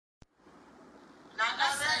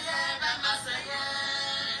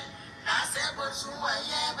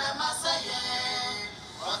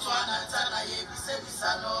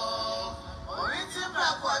Sano, Oriti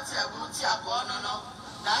Braquati, Abutia Bono,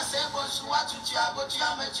 Nasebo Suatu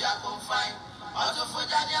Chiabotia Matia Confine, Otto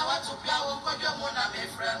Fodania, what to Piao, Kodamona, my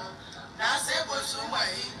friend, Nasebo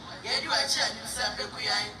Sumai, get you a check,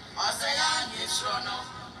 Sambequia, or say, yes, Rono,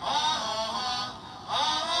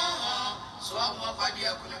 so I'm more by the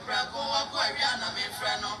Akunabraco, Aquariana, my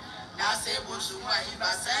friend, Nasebo Sumai,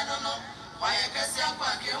 Basano, why I guess I'm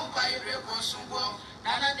by Rebo Sumbo,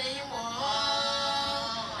 Nana name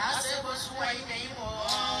Nasebo Sumai name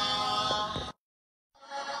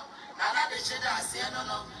Nana de Sheda Siano,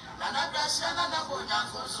 Nana Brashana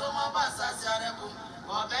Naboyanko, Soma Basa Zarabu,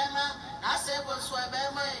 Obema, Nasebo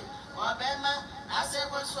Swabema, Obema,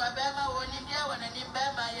 Nasebo Swabema, Onidia, when any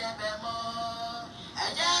Bema Yabemo,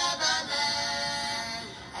 Ajabame,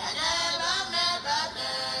 Ajabame,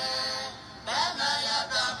 Bema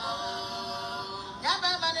Yabamo,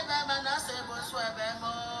 Yabama, Bema, Nasebo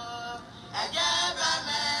Swabemo,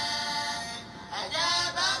 Ajabame,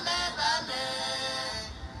 Ajabame,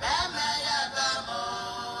 Bema Yabamo.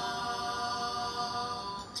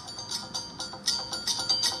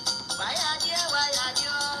 Why are you?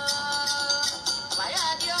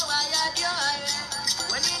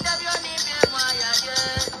 When you have your name, why are you?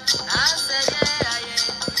 I say, yeah,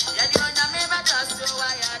 yeah, you don't have me, but that's so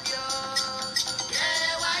why are you?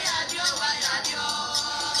 Yeah, why are you?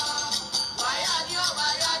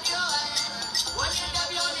 When you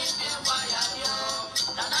have your name, why are you?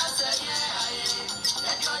 And I say, yeah,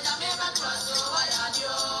 yeah, you don't have me, but that's so why are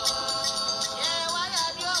you? Yeah, why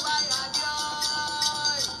are you? Why are you?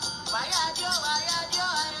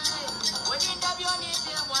 When you have your name,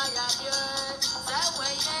 why are you? Say,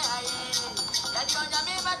 why, yeah, yeah, you don't have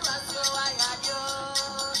me, but that's so why are you?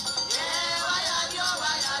 Yeah, why are you?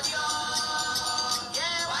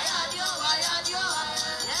 Yeah, why are you?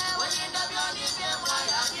 Yeah, when you have your name, why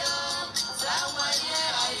are you? Say, why,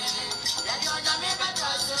 yeah, yeah, you don't have me, but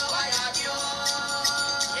that's so why are you?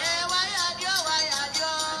 Yeah, why are you? Why are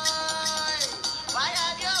you?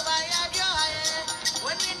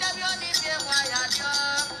 When you have your name, why are you?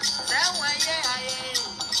 Say, why, yeah,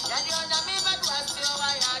 yeah, you don't have me, but that's so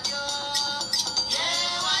why are you?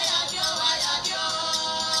 Yeah, why are you? Why are you?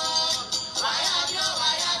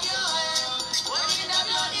 When you have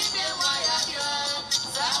your name, why are you?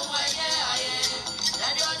 Say, why, yeah,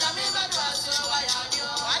 yeah, you don't have me, but that's so why are you?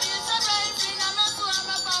 Why do you say, baby, I'm not so I'm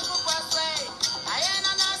a punk of way. I ain't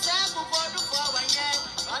an answer for one year.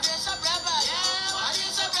 What is a brother? Yeah, what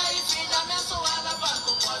is a baby? I'm not so I'm a punk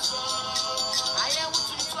of I am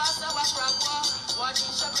to trust our problem. What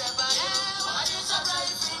is a brother? Yeah, what is a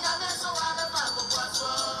baby? I'm not so I'm a punk of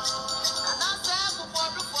and I said, what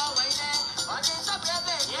do for one year? What is a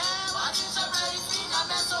brother? Yeah, what is a baby? I'm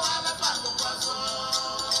not so I'm a punk of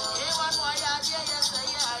yeah, one more idea, yes,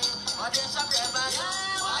 what is a brother?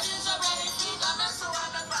 Yeah, what is a baby? I'm not so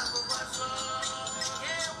I'm a punk of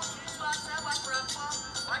yeah, what is our problem?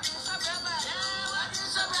 What is a brother? Yeah, what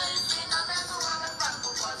is a baby? I'm not so I'm a punk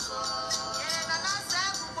of yeah, and I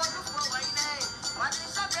said, what do for one year? What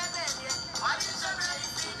is a brother? What is a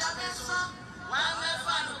baby? I'm not so I'm a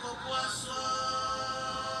punk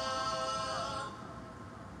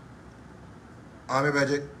I'm a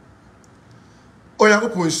magic. Oh, I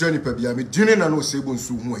hope you share it, baby. I'm doing an osebo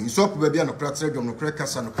soon. You saw baby and a pratter on the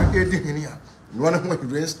crackers and a cracked in here. One of my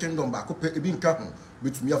brains kingdom back up a being carton,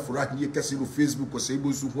 which me a for here casino Facebook or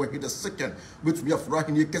sable soon who hit a second, which me a for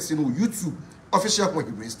here casino YouTube, official when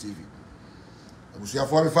he brings TV. I was here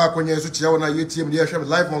for me 5 years to chair on ATM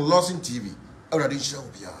live on Lordson TV. Already show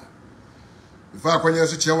ya. If I can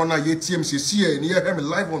use chair on ATM, see near him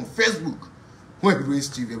live on Facebook when he brings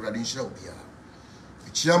TV. Already show ya.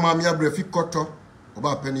 Chiama mi abrefi koto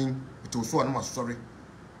oba penin to so anoma sorry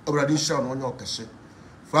obradi sha no onye okese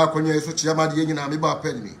fa akonya eso chiama de nyina me ba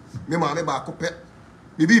penin me ma me ba kope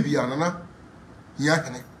me bibia nana hia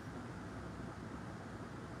hene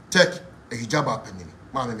tek e hijaba penin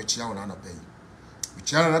ma me chia wona na penin me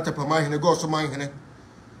chia na tepa ma hene go so ma hene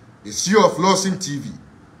the CEO of Lordson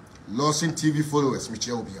TV followers me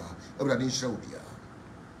chia obia obradi sha obia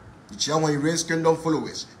me chia when raise kingdom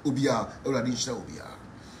followers obia obradi sha obia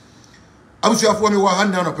Abusuafo me wa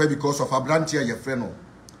hand down because of abrantia ye frɛ no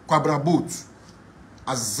kwabra boat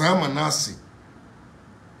Manasseh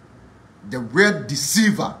the red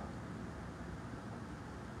deceiver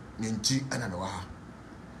nti ana no ha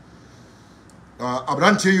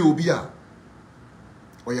abrantia ye obi a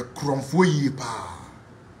oye kromfo yie pa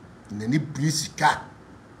nani brisika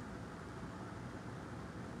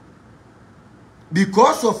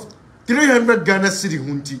because of 300 Ghana cedi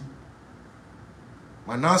hunti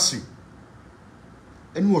Manasseh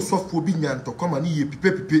and was soft for being and to come and ye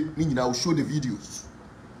pipe, I will show the videos.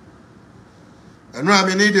 And now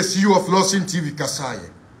I need the CEO of Lordson TV Kasaye.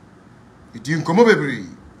 It didn't come over.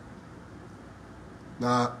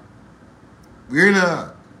 Now, we're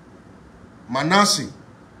in Manasseh,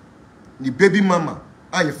 the baby mama,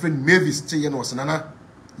 your friend Mavis stay in Wasanana.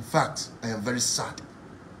 In fact, I am very sad.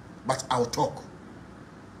 But I'll talk.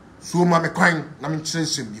 So, Mamma crying, I'm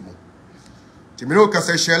changing you. Timiroka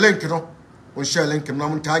says, share link, you know, on share link, and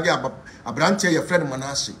I'm tired a branch your friend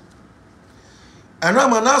Manasseh. And now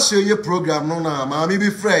Manasseh, your program, no, mammy be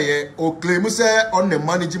free, or claim say on the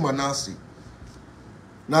managing Manasseh.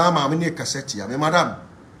 Now, mammy, near cassette, I mean, madam,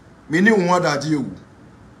 meaning what are you?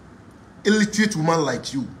 Illiterate woman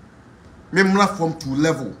like you. Me not from to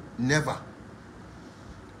level, never.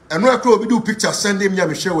 And when I could do picture, send him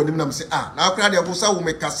me share with him and say, ah, now crowd ya bosa will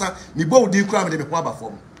make casa, me bow didn't cram them waba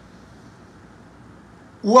form.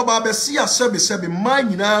 Waba see a service,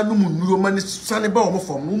 mine na no man is sunny bow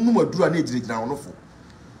from no do an age now no for.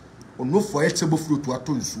 Or no for a table fruit to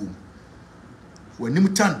atone soon. When you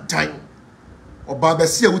turn time, or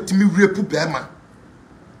Barbasia with me repu bema.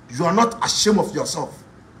 You are not ashamed of yourself.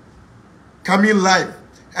 Coming live,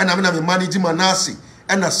 and I'm managing Manasseh,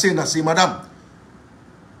 and I say, madam,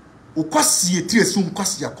 ukwasi etire so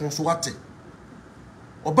nkwasi akonso wate.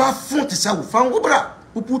 Oba fonte sa wo fan wo bra,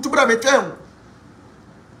 wo putu bra metem.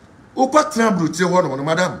 Ukwa trambru tie wo no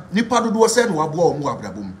madam, nipa dodo se no abo o mu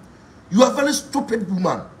abrabom. You are very stupid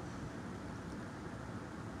woman.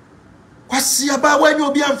 Kwasi aba wanyi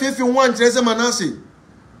obi amfefe wo ankyere se Manasseh.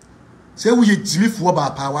 Se wo ye jimifo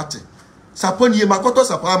ba pa wate. Saponi ye makoto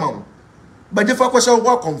sapa ma wo. Baje fa kwasha wo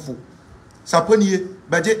akonfo. Saponi ye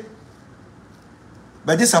baje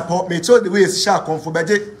support me told the way is sha akonfo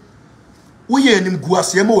baje. Wo ye nim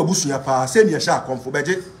guase ma wabusua pa se ne sha akonfo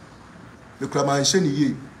baje. Me kura man hye ne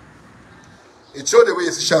ye. It showed the way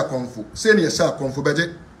is sha akonfo. Se ne sha akonfo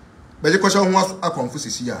baje. Baje kwasha ho akonfo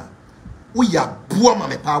sisi ya. Wo ya boa ma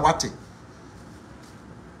me pa wate.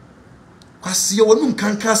 Kwasi ye wonu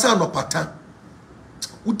nkanka sa no pata.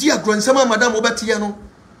 Udi agronsema madam obetiye no.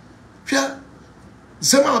 Hwa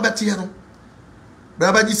zema obetiye no.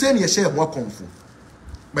 Baba ji se ne hye ho akonfo.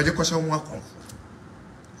 Baje kwasha ho akonfo.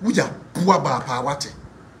 Wuja bua ba pa wate.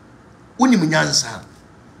 Unim nyansa.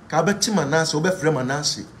 Ka beti Manasseh obefre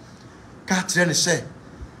Manasseh. Ka atre ne se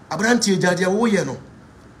abrantie jade wo ye no.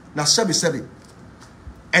 Na sebe.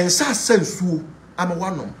 Ensa sensuo ama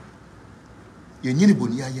wanom. Ye nyini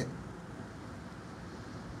boni aye.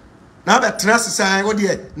 Na ba trase sai wo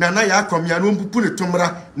de na ya akomya no mpupu ne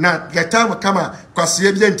tomra na geta kama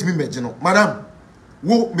kwase bia ntimi meje no. Madam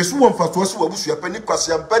wo mesu won faso so wabusua pani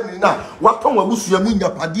kwase ampani na waton wabusua mu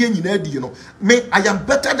nyapade nyina adi no. Me I am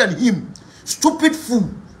better than him. Stupid fool.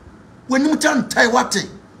 When you tan tai wate.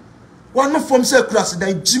 One from say class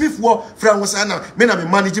dan Jimmy for friend was na me na me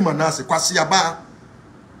manage Manasseh kwase aba.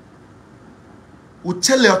 O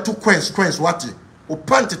tell you to quench wate. O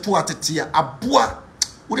pante to atetia aboa.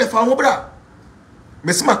 Wo de fa ho bra.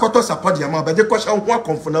 Mesi makoto support ya ma ba de kwasha ho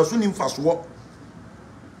akonfo na so ni mfaso wo.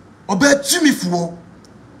 Oba Jimmy for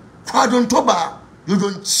kwadon toba you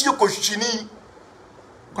don't see ko hwini.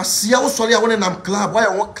 Kwase ya wo sori a wo nam club why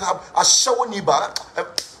won club a shawo ni ba.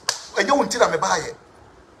 Enye won tira me ba ye.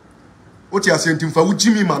 Oti asentimfa wo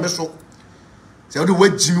Jimmy ma me so. Se wo de wo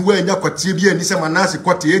Jimmy wo anya kwatie bi ani se Manasseh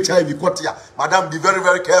kwatie HIV kwatia. Madam, be very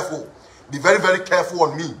very careful. Be very very careful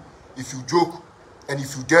on me. If you joke and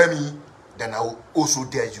if you dare me, then I will also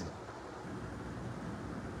dare you.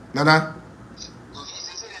 Nana?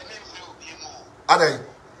 Adai?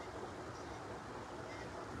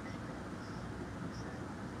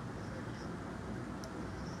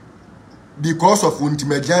 Because of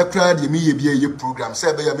Untimedia cried, ye be a program. Say,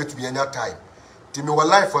 I met me any time. Timi wa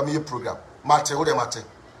life for me a program. Mate, what mate?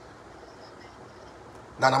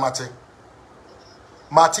 Nana mate.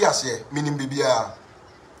 Mate as ye, meaning bibia.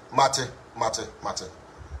 Mate.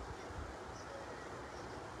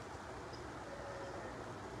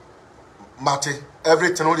 Mate,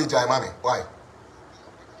 everything only jai mami. Why?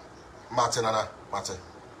 Mate nana, mate.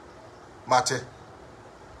 Mate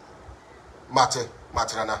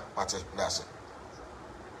nana, mate. That's it.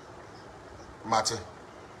 Mate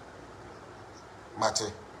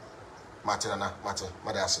nana, mate.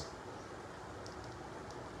 Madasi.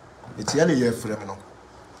 It's any year for them, no.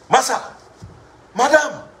 Masa,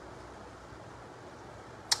 madam.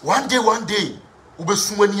 One day, ube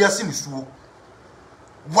suweni yasi ni suwo.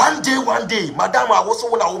 One day, madam, I was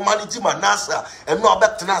one I manage Manasseh and no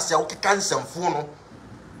back to Nasa, okay, cancer and phone.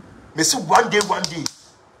 Me see one day.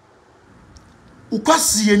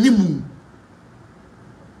 Ukwasi enimu.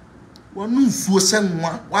 Wanu suwo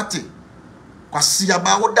senwa, wate. Kwasi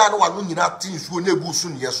aba woda no wanu nyina tin suwo na egu su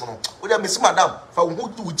ne yeso no. Wo de me see madam, fa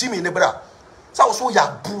wo Jimmy ne bra. Sa wo so ya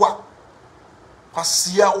boa.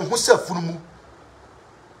 Kwasia wo ho se funu mu.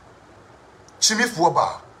 Chimifo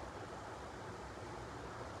ba.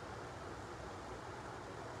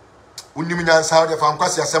 Unim nyansa de fa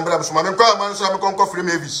nkwasi asembra me so ma me kwa man so me konko free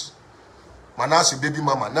Mavis. Manasseh baby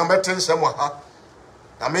mama. Number 10 sem wa ha.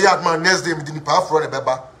 Na me yard man next day me di ni pa afro ne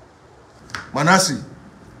beba. Manasseh.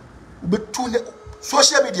 Ubetu ne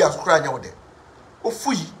social media so kra nya wo de.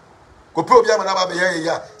 Ofuyi. Ko pe obi amana ba be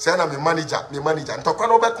ya say na me manager ntokwa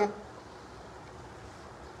no be ko.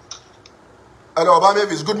 Hello Oba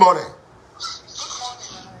Mavis, good morning.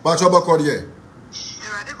 Bacho bakori e.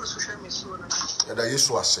 That is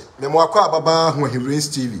what I say. Memoir Baba when he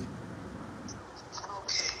raised TV.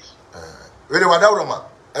 Okay. Really, what I want,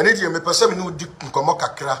 I need you. Me person no di nkomo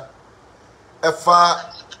kakra.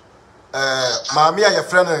 Efa maami a your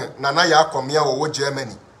friend Nana ya akomia wo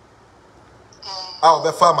Germany. A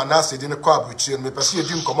obefa Manasseh di ne kwa abuchi. Me person you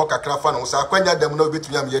di nkomo kakra fa no sa akwanya dem na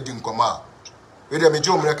obetumi am ye di nkomo a. Really, me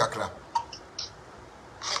jo mre kakra.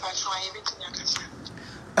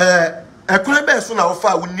 Ekure be so na wo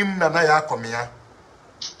fa wonim Nana ya akomia.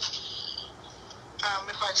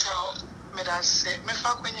 Me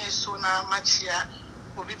fa kwenye so na machia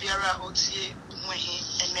obi biara otie mwehi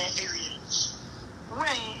ene ewie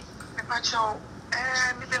mwehi me pa chao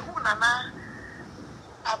me be hu na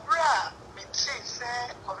abra me tse se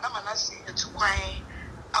Kwabena Manasseh etukwan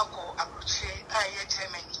akọ abroche aye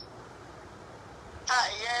Germany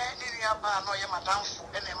aye ni ria ba no ye madamfo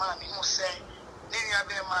ene ma me hu se ni ria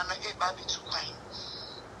be ma na e ba bitukwan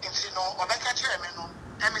nti no obeka kire me no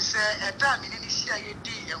emi se eda me ni hia ye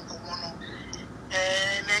di enkomo no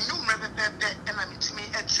na nyumre pepepe ena mitimi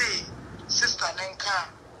ete sister nenka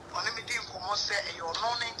oni mi di nkomo se eyo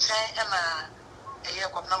no ne nchen ena eye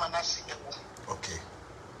Kwabena Manasseh ewo. Okay.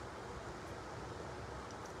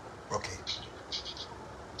 Okay.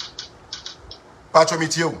 Pacho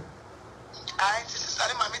mitiu. Ai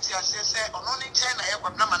sister ma meti ase se ono ne nchen na eye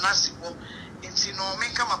Kwabena Manasseh wo nti no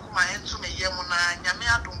menka makoma entu me ye mu na nyame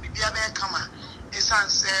adom bibia be kama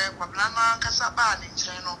esanse Kwabena na kasa ba ne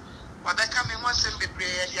nchen no wabeka me nwasem bebre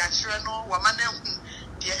ya kire no wamane hu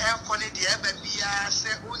de ekone de ebabia se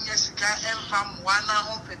onye sika emfa mwa na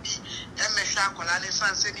homfa bi emehwa akola ne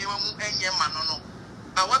sanse ne wamu enye ma no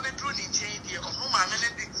ba wabedru ni nchen de onu ma ne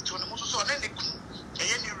de to ne muso so ne ku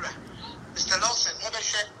eye ni wura Mr. Lordson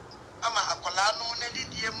ebehwe ama akola no ne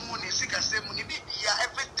didie mu ne sika se mu ne bibia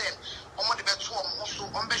everything omo de beto omo so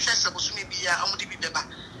ombehwe se bosu ne bia omo de bi beba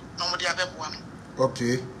na omo de abeboa no.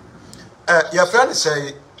 Okay. Your friend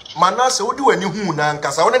say Manasseh wodi wani hu na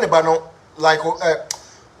nkasa woni ne ba no like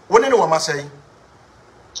woni ne wama say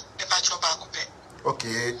e ba cho ba ko pe.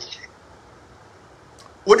 Okay.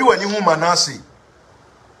 Wodi wani hu Manasseh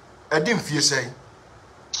edi mfie say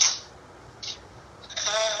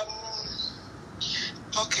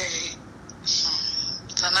okay.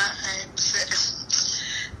 Nana,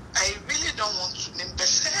 I really don't want to name the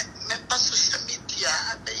social media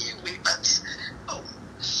way, but oh,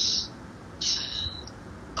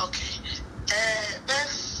 okay.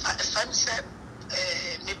 If I'm said,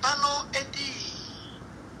 Nipano Eddie,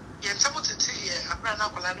 Yentamo Titi, Abrana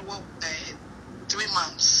Colano, 3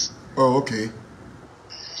 months. Oh, okay.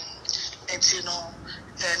 And you know,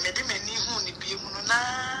 maybe many who ni be na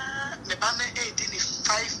Mebana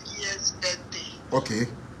 5 years birthday. Okay.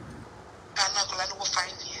 And I colano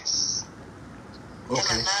 5 years.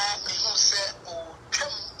 Okay. And me who say, oh,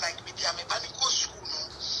 come like me, I'm a banico school.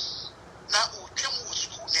 Now, oh, come to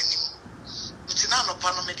school anymore. It's not no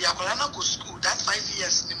pano media colana go school. That 5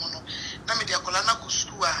 years, Nimono. Now, media colana go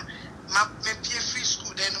school. Maybe a free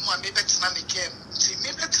school, then more, maybe it's not a game. See,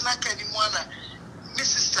 maybe it's not anymore. My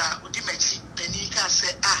sister, Udimechi, Benika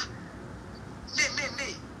say,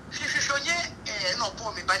 me. Shonye, no,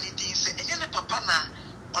 poor me, Banny Dean say, and then papa na,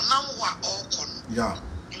 or now all con. Yeah.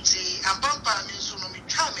 And bempah means no me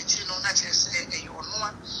time, you know, not just a or no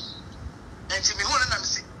one. And to me, when I'm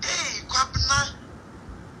saying, hey, Kwabena,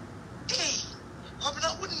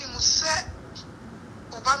 wouldn't you say,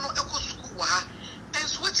 Obano Echo School, and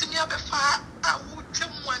sweating me up a far, I would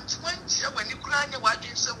come once when you cry your wife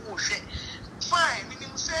in some wash. Fine,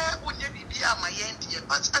 meaning say, wouldn't you be my auntie,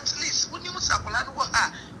 but at least when you must have a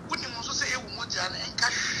wouldn't you also say a woman and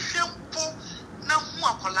cash shampoo, no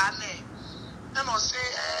more colane. And I'll say,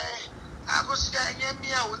 I go see a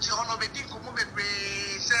me out to honor the Dinko movie,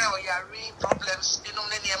 say, or your problems, you know,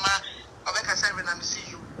 Nenema, or like I said, when I see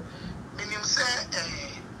you. Meaning say,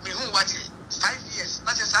 me who watch it 5 years,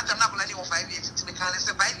 not just I'm not going to 5 years, it's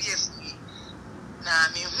because 5 years.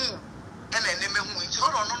 Now, me who, and then me who, it's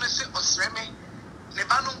all on honestly or Sreme,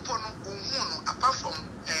 Nebanum Pono, apart from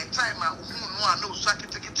time, who no, so I can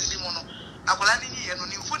take it to the mono. akolani ni ye no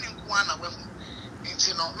ni mfoni nko ana wahu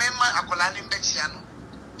nti no mema akolani mbechia no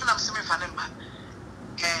na mse me fa ne mba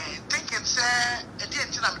thinking say e dey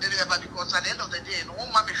ntina me dey because at the end of the day no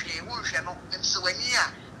one ma me hwe no nti wani a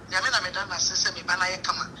ya me na me dan na sese me ba na ye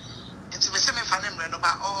kama nti me se me fa ne mre no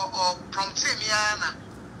ba or prompt me na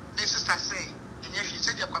the sister say enye hwe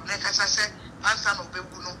se dey kwabna kasa say ansa no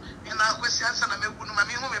bebu no na akwess ansa na mebu no ma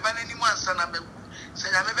me hu me ba na ni mu ansa na mebu se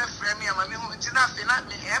ya me be frame me ma me hu nti na fe na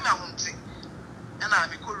me e ma hu nti na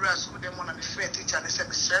me ko ra school dem na me free teacher na say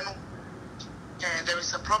me sre no there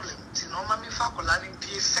is a problem. You know, mommy fakola in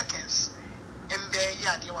 3 seconds. And there,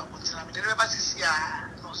 yeah, they were putting up. They never see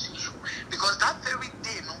no issue because that very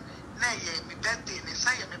day, no, nay, my birthday, they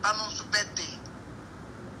say my balance birthday.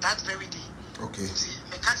 That very day. Okay.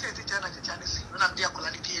 Me can't say teacher na teacher see. When I'm there, kola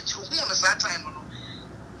ni PH. Who knows that time, no?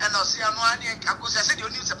 And I say, I know, I said you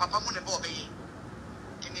need to papa mo ne bobe.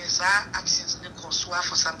 Give me actions in the course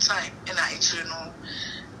for some time, and I actually know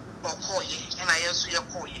or call ye, and I also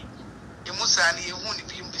call ye. Musani won't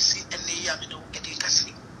be busy and they are no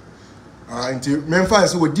edicasi. Until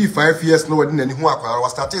Memphis would do 5 years no one and who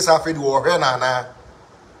was started after the war. Daniel,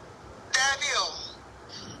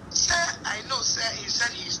 sir, I know, sir, he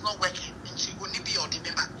said he's not working and she wouldn't be on the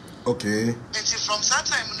member. Okay. And she from that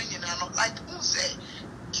time, like who say,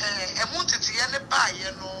 I wanted to end the buy,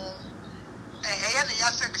 you know,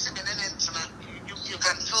 you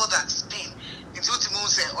can feel that stain. It's what you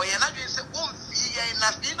say, or you're not say, won't be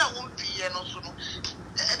nothing, I won't be no sooner.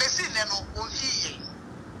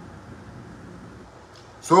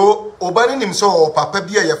 So, Obani himself, Papa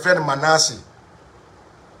be your friend Manasseh.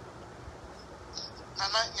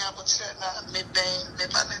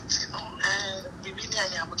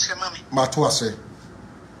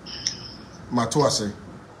 Matuase.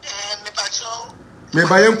 Me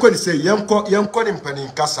by young say, young calling penny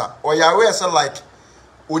casa, or ya wear so like.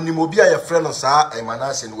 When you be a friend of Sir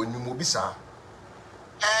Manasseh, when you move, sir.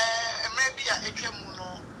 Maybe I came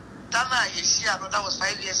no. Tana, you see, that was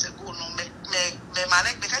 5 years ago. No, me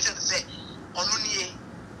manage the question say, Onuni.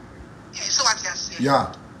 So what you say?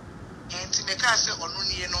 Yeah. And to make us say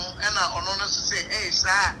Onuni, no, and I honor to say, hey,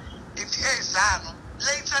 sir, it is, sir, no.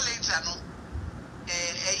 Later, no.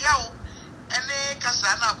 Yao, and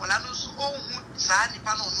Casana, Polanus, oh, Sani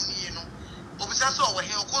Pano, no. Obisaso we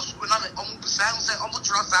he okosu na me omubusa say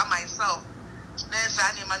omutrust myself na say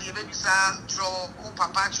any man ye baby sa tro o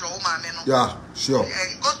papa tro o ma me no yeah sure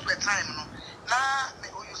it goes to a time no na me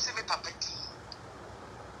you see me papa ti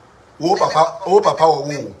o papa o wo me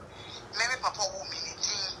papa wo me ni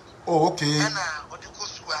ti oh okay na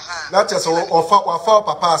odikosu ha na tell so o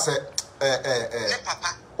papa say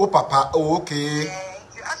papa o papa oh okay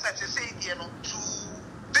you ask that say there no to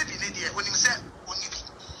baby ne there when him say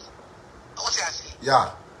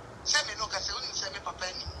yeah. Send me no case when you send me papa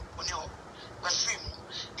ni on your film.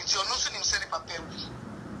 It's your notion him send papa.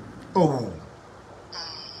 Oh.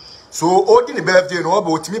 So all the birthday no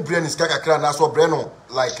about me brain is kakra na so brain no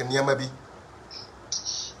like niam bi.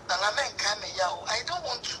 Nana men can I don't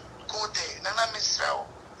want to go there. Nana Mr.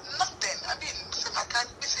 Nothing. I mean, say I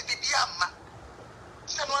can't be say bibi amma.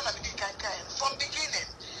 Say no na bibi kan from beginning.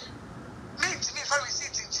 Me if I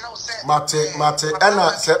receipt in you say Mate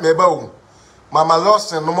ana say me ba o. Mama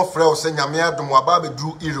Lordson no more frɛ say nyame adom aba be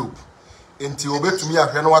dru Europe enti obetumi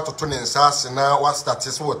ahwɛ no watoto ne nsase na wa start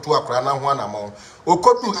so watu akora na ho anamon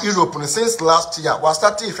okodu Europe no since last year wa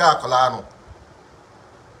start hwɛ akora no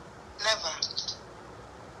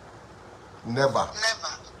never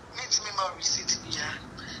meet me more receipt here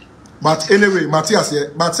but anyway Matthias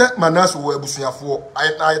here but Manasseh wo abusuafo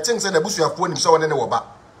I think say na abusuafo nim say won ne wo ba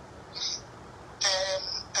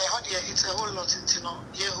it's a whole lot into no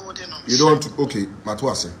you don't want to okay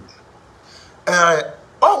Matuase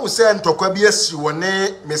all we say ntokwa bi asi woni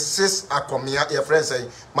Mrs. Akomia your friend say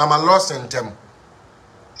Mama Lordson tem me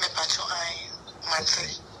pacho ai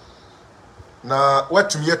mate na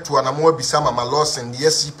watumi etu anamo abisa Mama Lordson de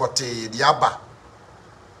asi pote de aba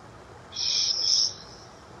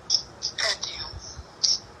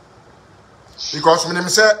because me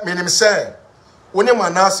say woni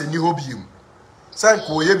Manasseh ni hobiem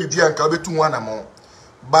sanko ye bibia nka betu ho anamo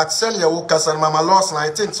but send your kasa Mama Lordson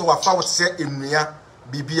I think so afa what say enua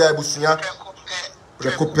bibia ebusua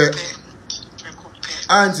rekope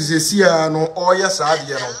and say sia no oya sa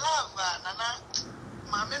de no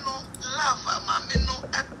mama no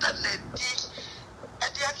etanedi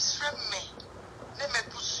edi extreme me ne me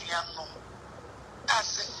busua no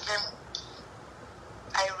as them.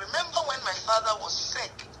 I remember when my father was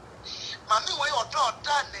sick mama we odo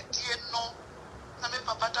ne no na me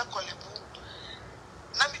papa ta kolebu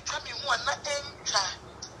na mi twa mi hu na enja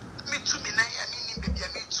mi tu mi na ya ni baby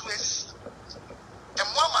mi tu esi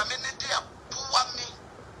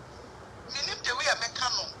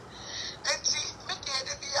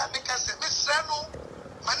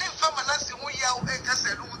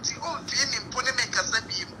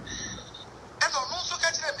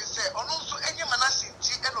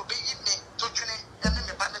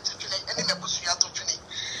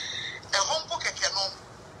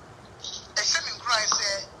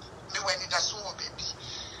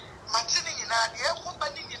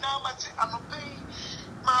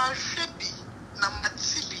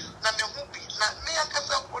na me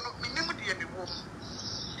akasa kono minim de me wo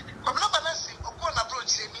Kwabena Manasseh okon approach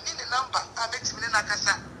say me need the number I met me na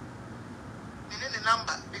kasa me need the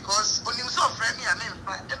number because onim so friend me and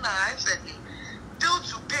then I said due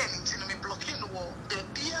to pain in me blocking the wall the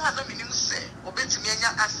bia na me nim say obetimi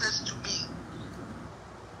anya access to me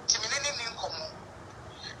me need nkomo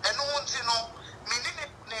eno wonti no me need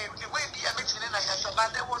the way bia met me na kasa but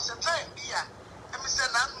there was a time bia me say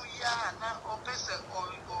na no ya na opese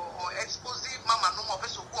or explosive mama no mo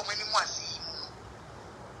opese ko mani mu asi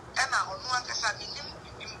and I on one cassa minim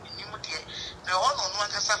de the on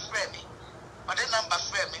one cassa frame but the number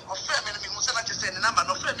frame or frame me musa na say the number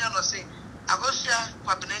no frame no say agosia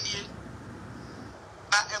kwabenani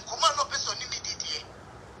but en command no person ni didie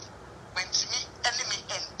when to me enemy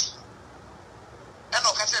end and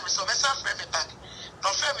o cassa me so be frame me back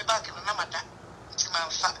no frame me back no number that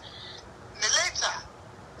timanfa me later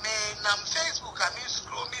me na Facebook I me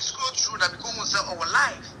scroll through that because our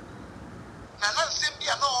life na na sembi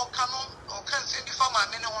ana o kan sembi fa ma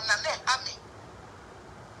me ne ho na ne hame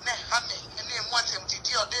ene mu atem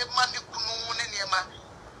titi o de ma ne kunu ne ne ma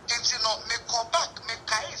enti no me call back me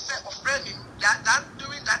kai say of friend that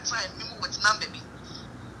during that time me with number me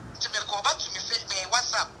to me call back to me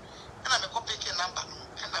WhatsApp and I me call pick a number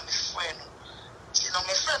and I me friend you know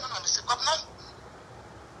me friend na me say come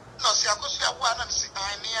no si akoso ya wo na me say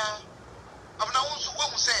I me a abna won so wo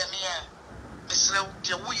say me a me sre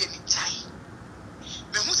de wo ye ni tai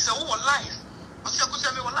me who say wo life o say ko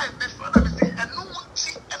say me wo life be for na me say enu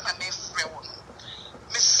ti e na me frɛ wo no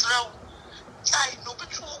me srɛ wo tai no be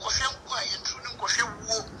tu ko hwɛ nko a yentru no ko hwɛ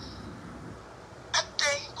wo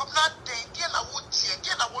adɛn ko na adɛn dia na wo tie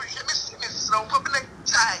dia na wo hwɛ me srɛ wo ko be na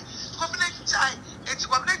tai eti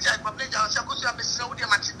ko be na jai o say ko say me srɛ wo dia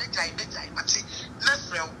mate be jai mate na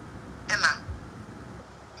frɛ wo e na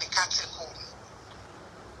me ka te ko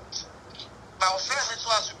ba o fẹ́ se so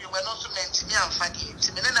aso bi we no so mentimi amfade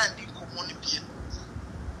ti me na ndi komo ne biem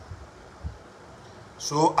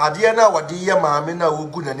so ade na wade ye maame na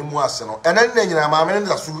ogu nani mu ase no ena na nyina maame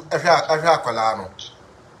ne so ahwe akwala no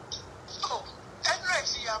oh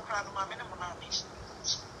energy ya kra no maame ne mo na me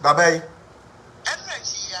babai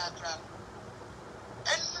energy ya kra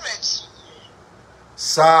energy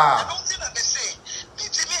sa I don't think I say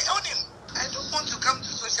me onim I don't want to come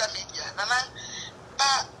to social media nana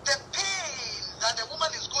but the pain that the woman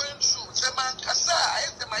is going through, the man kasa,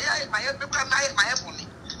 my funny.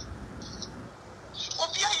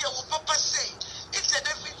 Obia your papa say, it's an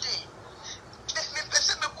every day. Me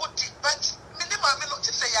person me go deep, but minimum me not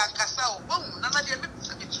say ya kasa o boom, nana de me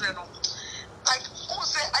say no. Like who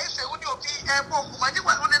say I say when you be airport, when you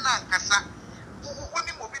want na kasa, when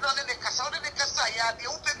you move on the kasa, on the kasa ya de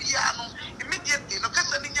ope bia no immediately no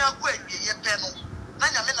kasa ni nya go awie ye pe no. Na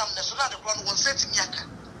nya me nam ne so na de kro no won set nyaka.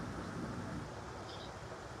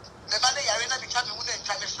 Me ba ne yare na bi ka me hu na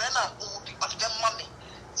nka me frɛ na o bi but dem mami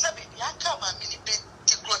se be ya ka ma mini be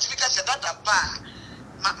ti klotifika se dada ba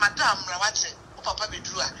madam rawate o papa be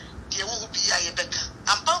duru a de wo bi ya ye beka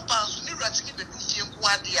ampampa so ni rati ni be du fie nko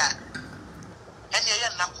ade a ene ye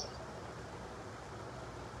nako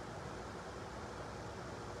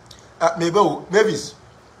mebo Mavis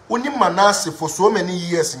oni Manasseh for so many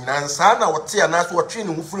years nyinansa na wote anaso wotwe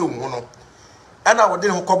ne hu fure hu no ana wode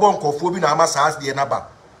ne kɔbɔ nkɔfo bi na ama saas de na ba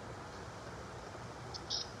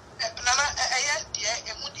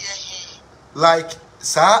like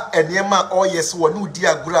sa enema oyes wo no di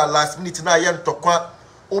agura last minute na ye ntokwa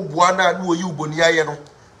obua na na oyi uboni aye no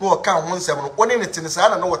na o ka ho nsem no oni ne tene sa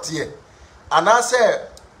na wote ye ana se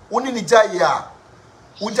oni ni jaye a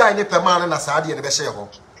ujai ne pema na sa de ne be hye ho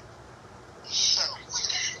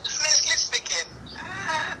speaking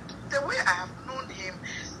the way I have known him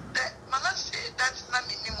that Manasseh that's not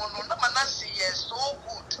minimum no Manasseh is so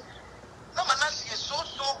good no Manasseh is so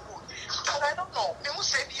good but I don't know me who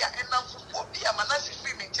say dia enough for dia Manasseh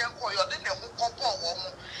free me ten ko yo de ne ho kopo wo mo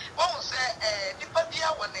won say nipa dia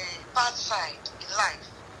won a bad side in life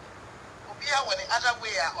obia won the other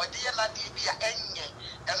way or dia na de bia enye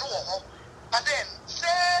eno wo ho but then say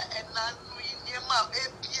enanu niema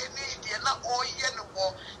ebie ne dia na oye no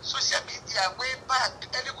wo social media way back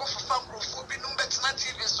any go for fan group bi no betina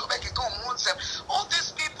TV so be ke come on them all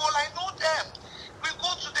these people I know them we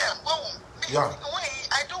go to them well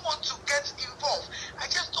I don't want to get involved I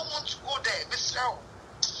just don't want to go there Mr.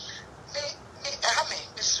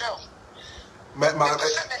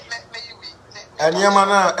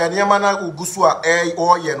 Eniema na ugusu a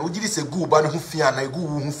oye no ugiri se gu ba ne hu fi ana egu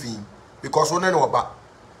hu fi because one no ba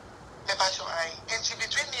me ba so I and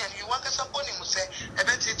between me and you want to support him say e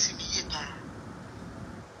be tete mi ye pa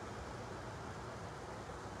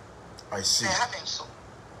I see I haven't so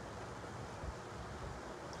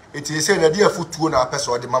it is saying that the afutuo na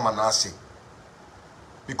person the mama Manasseh.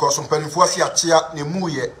 Because some penifo asi achia ne mu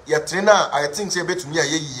ye trena I think say betumi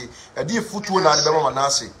aye a the afutuo na the mama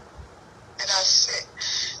Manasseh. And I say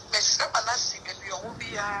Mr. Manasseh be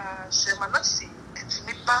obia say Manasseh it's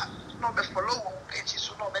nipa no be follow it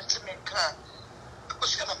so no be to make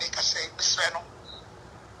because you make us say Mr. No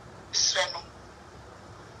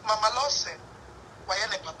Mama Lordson why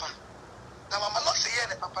ne papa na Mama Lordson ye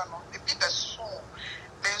ne papa no e bi be so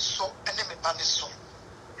ben so ene me ba ne so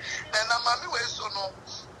na na mami we so no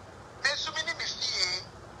ben so mini me fie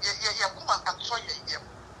ye kuma atso ye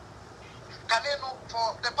Kaneno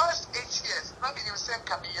for the past 8 years na me say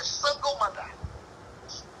can be a single mother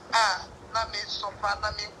na me so far na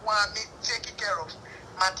me want me take care of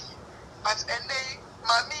Madi but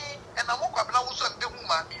Mami and I'm walking around with some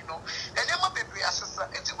mami, no, and then my baby assessor,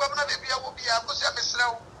 and the woman baby I will be able to miss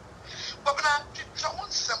now. Wabana, you want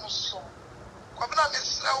some so. Wabana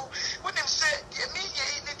miss now, when him say, dear me,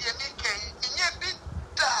 dear me, in your bit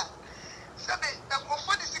da. Sabe, the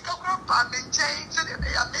Kofi is a couple of and change, and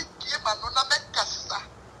they are making him another Mekasa.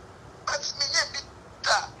 But me, bit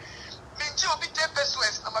da. Means you'll be 10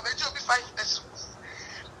 pesos, and my baby will be 5 pesos.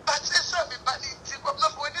 But it's a bit funny.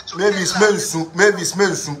 Maybe it's mensu,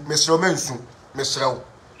 Mr. Mensu, Mr.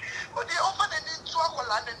 Oh, they offered an into our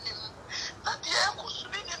land and him. That the air was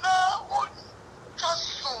swinging now.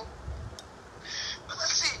 Just so. But I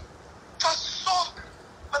see, just so.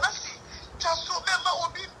 But I see, just so. Member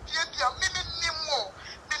will be the minimum.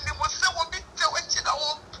 Then they will say, will be the way I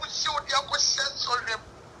won't push you the questions on them.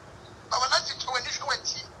 But when I see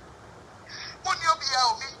 2020, when you'll be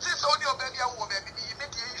out, this only your baby, I will be the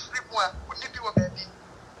immediate free one, would it be a baby?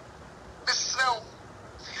 Israel,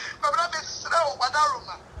 but I'm Israel,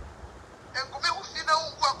 Wadaruma, and Kumina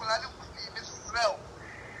Wakulani Israel.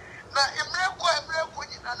 Now, Emreko,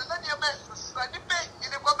 and another mess, I debate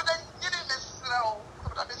in a government in Israel,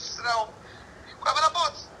 Israel.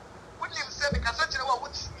 About wouldn't you say because such a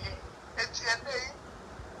what and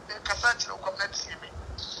the Cassandra come not see me.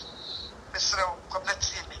 Israel come not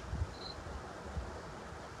see me.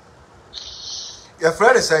 Your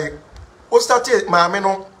friend is saying, what's that? My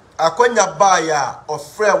men. Akwanya baya of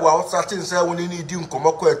frɛ wa starting say woni ni di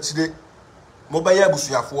nkomoko atire mo ba ya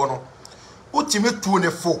busuafo no utimi tu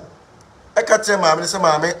ne fo e ka tire maame se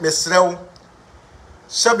maame mesrew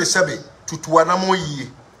sebe tutuwa na mo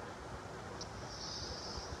yie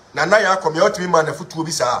na na ya akom ya utimi ma na futuo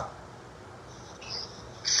bi saa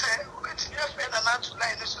se o ti ya fe na to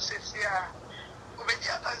line so se sia o be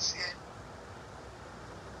dia dansie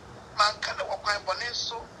man kana wa kwan bone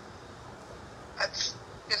so at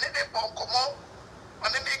the name of Komo,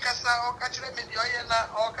 on the Mikasa or Catcher Mediana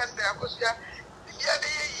or Casta Akosia, the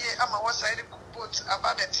year I'm a side put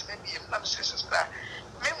about it, maybe I'm sister.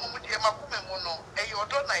 Memo with the Makumemono, a your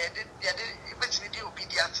donor, I did eventually the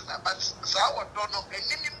obedience, but Sawa Dono, a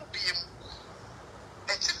minimum beam.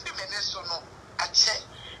 A chippy menesono, a check.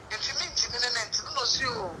 If you meet him in an end, no, so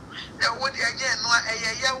there would again, no,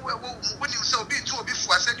 a when you so be two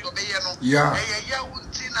before I said your bayano. Yeah. A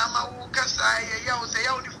Nama Kasa, a yaw say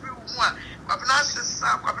only few one, but Manasseh,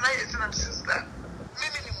 Kwabna, sister.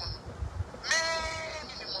 Minimum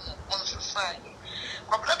on society.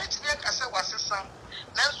 Kwabna to be a Casa was a son.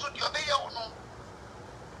 Now, so your bayo no.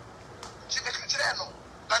 Chimekano,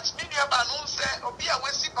 but many about no say, or be a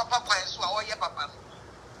Westy Papa, so our Papa.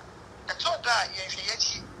 I told that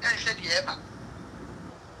she said, yeah.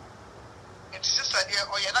 And sister, dear,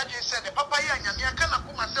 or your daddy said, the Papa, and you cannot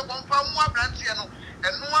come and say one from one branch,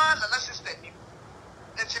 and one and assistant.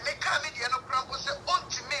 And to make a media no problem, say, on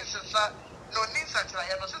to me, sister, no need such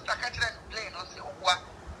a sister catcher and plain or say, what?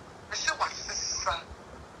 I say, what's this son?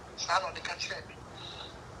 Son of the catcher.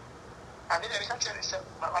 I mean, the catcher is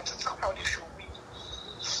how they show me.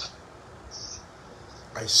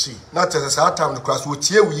 I see. Not as a time the class would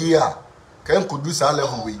hear we are. Can could do some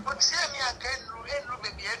level we. But see me again,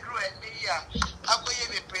 baby, Andrew and me. I'll go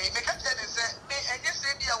here, pray. Make a ten is me, and yes,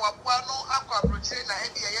 maybe our Puano, Aqua Protein,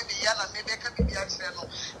 and the Yana, maybe can be the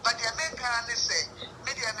but the American say,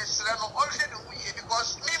 maybe I'm a Serrano, already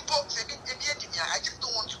because me books a bit immediately. I just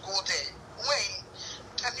don't want to go there. Wait,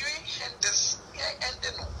 can you end this? And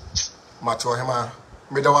then, Macho Hema,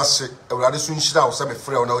 made a was sick, a rather soon shit out some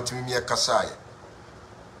frail now to me a Kasai.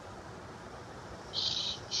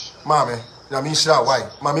 Mammy, I mean, sure, why?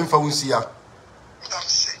 Mammy, for we see ya.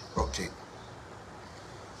 Okay.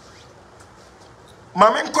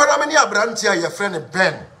 Mammy, Koramani Abrantia, your friend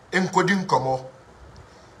Ben, encoding como.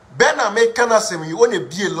 Ben, I make can say you want to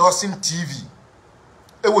be a Lordson TV.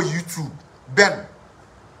 It was YouTube. Ben,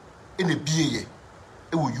 in a BA,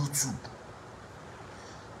 it was YouTube.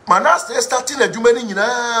 Manasseh starting adwuma ni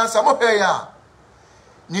nyina samo hwe ya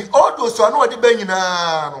ni odo so anu ode ba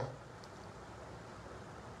nyina no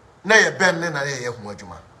na ye ben ne na ye hu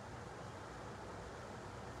adwuma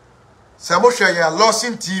samo hwe ya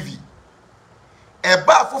Lordson TV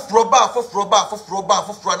eba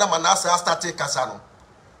foforo na Manasseh start kasa no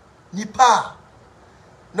nipa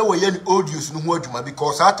na wo ye ni audios no hu adwuma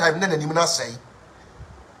because that time na nanim na say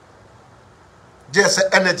just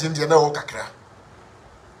energy ndi na wo kakra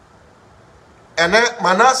ene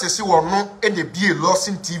Manasseh si wono ene bie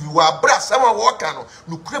Lordson TV wa bra sama wo ka no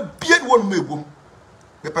nukura bie ni wonu megom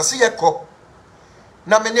me pese ye ko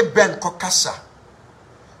na me ne ben ko kasa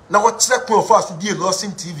na wo kire ko fa so bie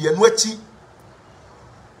Lordson TV eno achi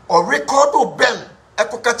o record o ben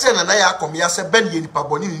ekoka kire na ya akom ya se ben ye nipa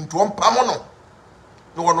boni nto mpam no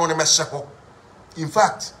no wono ne mehye ho in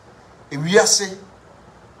fact e wiase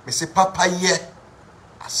me se papa ye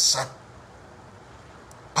asa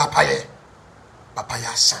papa ye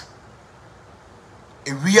asa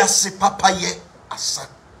e wiase papa ye asa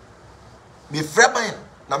me freben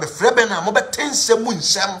na me freben na mo betensemu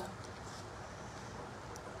nsem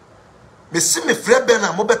me si me freben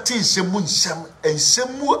na mo betensemu nsem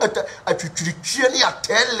ensemu atwitwiritwie ne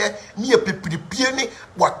atele ne apipiripie ne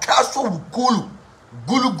wakaso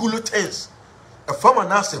gulu tens e fama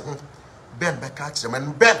Manasseh ho ben be ka kire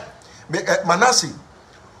man ben Manasseh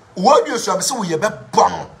what you so am say we be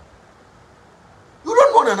bon. You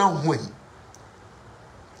don't know now when.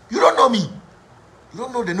 You don't know me. You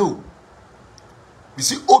don't know the no. You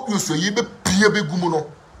see, obviously, you be pia be gumuno.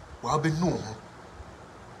 Wa be no.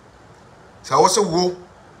 So I was a wo.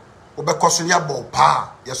 Obe question ya bo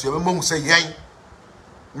pa. Yes, you be say yen.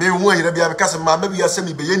 Me won you be because ma maybe you say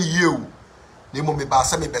me be yen ye o. Ne mo me ba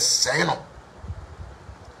say me be say no.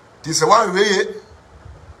 This one way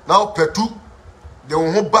now petu de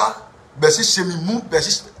ho ba be si shemi mu be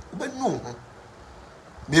si obe no.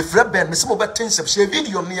 Me freben me se mo betensem she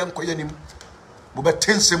video no yenkoyanim mo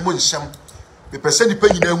betensem mo nhyam me pese ni pa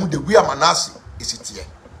nyina hu de wi Manasseh esitie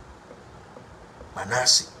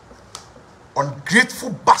Manasseh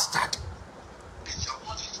ungrateful bastard.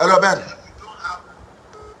 Hello Ben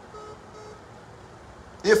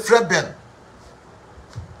e freben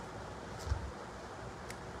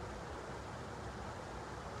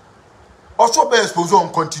also be expose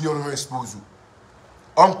on continue no expose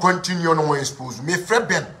on continue no expose me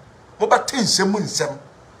freben mo ba tensem nsem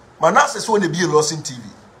Manasseh so na bi Lordson TV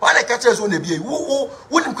why na catch so na bi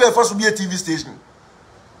wo nim kwa fa so bi TV station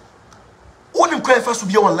wo nim kwa fa so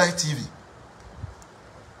bi online TV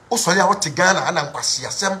o so ya wo te Ghana ana nkwase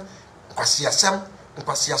asem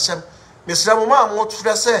me sra mo ma mo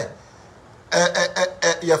tfra se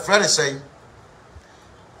ya friend say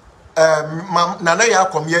nana ya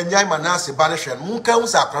kom ya nyai Manasseh ba ne hwe mo nka hu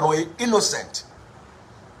sa akra no innocent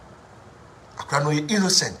akra no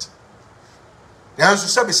innocent ya nso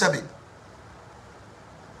shabi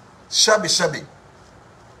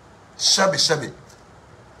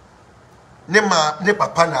ne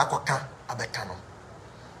papa na akoka abeka no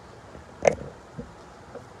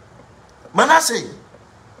Manasseh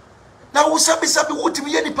na wo sabi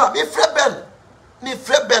wutimi ye nipa me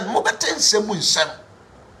freben mo betensem nsem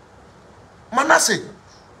Manasseh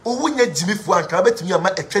owu nya jimifu anka betimi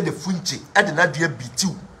ama etwe de funche ade na dua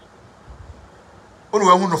bitiu onu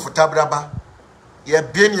wa hu no fotabraba ye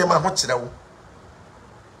be ne ma ho kire wo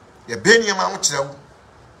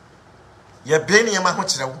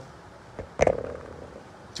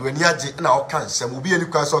ti wani age na o kan nsem obi ani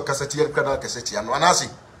kwa so kasati ye kwa na kasati ano Manasseh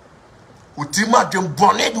utima dem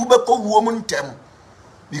bone du be ko wo mu ntem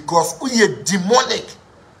because uye demonic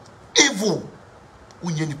evil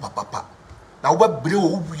unye ni papa na wo ba bre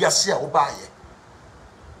wo wiase a wo ba ye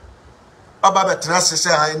aba betra se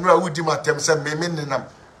ai no awudi matem se me nenam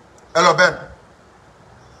hello Ben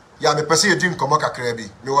ya me pese yedi nkomo kakra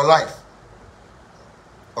bi me wo life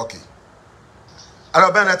okay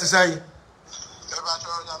hello Ben at say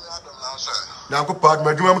na ko pad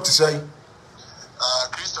maduma mu te say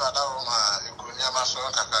Kristo adawo ma ekunya maso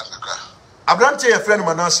kakra Abrante ye friend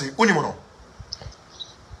Manasseh unimo no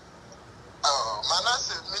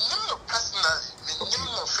Manasseh me no personally me no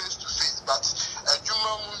face to face but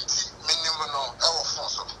adwuma mu nti me no e wo fon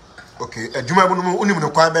so okay adwuma mu no unimo no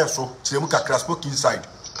kwan be so tiremu kakra spoke inside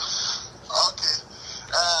okay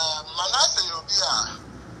Manasseh yo bia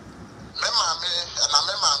me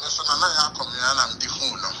ma so na ya akomya na mdi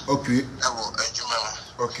hu no okay e wo adwuma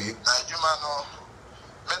okay na adwuma no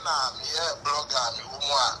me na me blogger me wo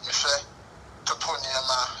mu a me hwe toto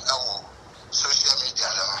niema e wo social media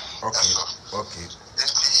no okay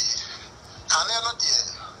enti kane no de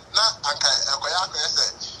na anka ekoya ko ese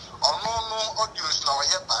no audios na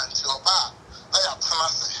oyerepa nti oba na ya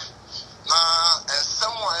tenase na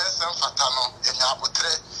someone else fata no enya abotre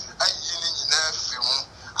ayi ni nyina fimu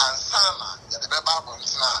ansana ya de beba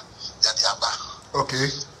bontina ya de aba. Okay.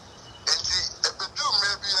 Enti ebedu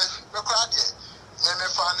maybe me kra de me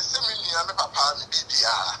fa ne se me nua me papa me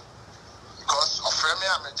bibia because of frame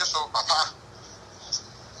am just so papa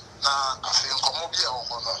na afin komo bi e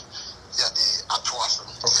wo no ya de atoa so.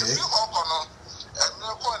 Okay. If oko no me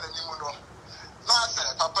ko na nimu no na se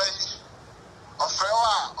papa yi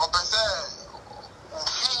ofrewa obese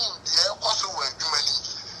ohun de e koso wa adwumani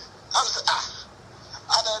am se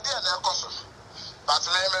ada de na e koso but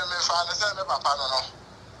me fa ne se me papa no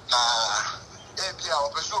na ebia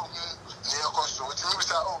obese ohun ne e koso ti mi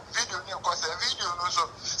bisa video ne e koso video no so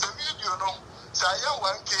se video no sa ya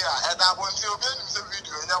 1k a eda bonti obi anim se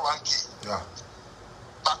video nya 1k yeah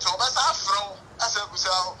but obese afro asa busa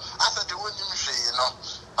asa de woni mi hwe no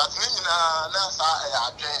but ni nyina na sa ya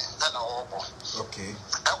adwen na obo. okay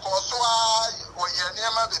e ko so a oye ne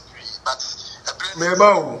ma bebi but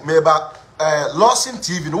meba Lordson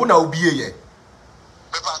TV no na obie ye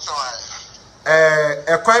me pa so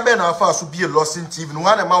e kwai be na afa so bie Lordson TV no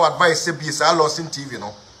na ma advice se bie sa Lordson TV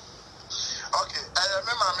no. okay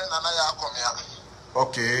me ma me na ya akomia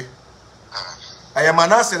okay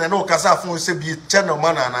Manasseh na no kasa fun se bie channel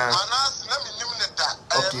mana na Manasseh na mi nim ne da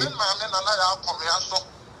me ma me na ya akomia so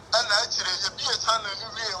na akire ye bie channel ni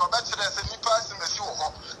wie wo ba kire se nipa se mesi wo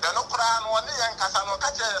ho da no kra no ne yen kasa no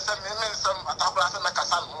ka kire se me nsem atabra se na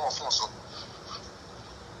kasa no wo fun so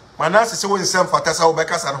Manasseh se won nsem fata sa wo be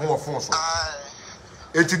kasa no wo fun so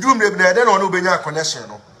enti dum ne bi na de no no benya connection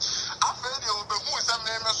no afedi obehu se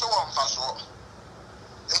me so wo mfa so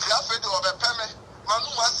enti afedi obepeme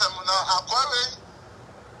manu asem na akwawe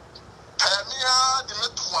tamia de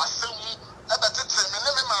metu asem ebetete me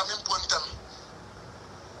ne me ma me mpontam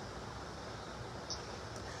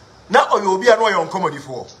na oyo obi ano yon comedy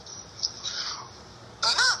for na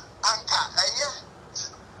anka eye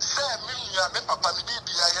se me nua me papa me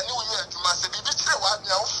bibia ye ne oye adwuma se bibi kire wa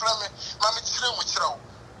bia wo fra me ma me kire mu kire wo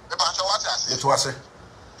e ba so what ase to ase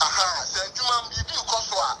aha se adwuma bibi ko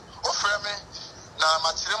so a wo fra me na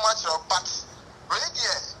ma kire mu kire but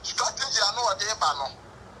radio strategy ano ode ba no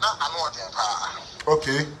na ano ode pa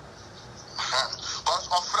okay because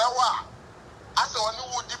of frawa as only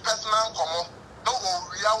would the personal komo no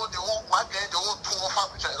we are the one day the whole two of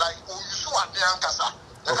like owusu ade ankasa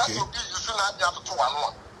the guys will be use na ade to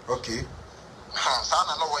one okay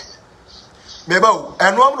sana no way meba o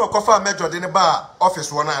eno am no kofa major de ne ba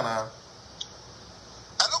office wona na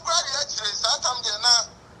eno crowd actually sometimes they na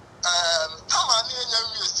tama ni enya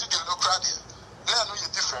we studio no crowd they no you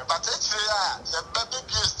different but actually the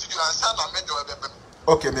baby studio and sana major bebe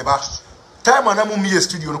okay meba time na mu mi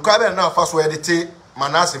studio no kwa be na afa so edit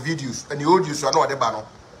Manasseh videos and the audio so no de ba no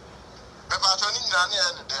beba to ni nyina na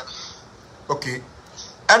e dem okay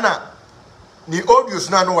ana ni audios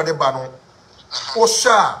na no de ba no o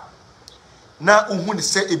sha na uhu ni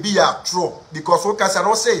say ebi ya tro because o kasa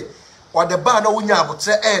no say o de ba na unya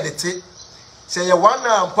abotre edit say ye one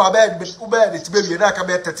am pa bed edit be na ka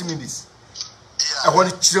be 30 minutes yeah I want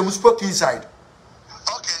to chire mu spoke inside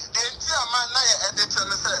okay the entire man na ye edit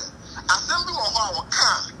no say assembly wo ho a wo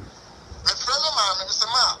ka me frame ma me say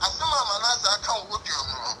ma asema Manasseh aka wo di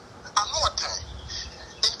mu ano otan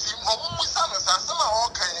enti omumu sa no sa asema wo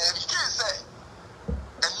kan e bi say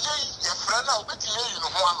enye ye frame na obeti ye no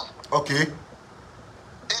ho ano okay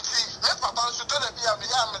enti me papa so to na bia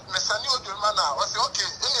me sani odu ma na o say okay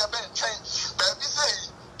e ye ben twen ba bi say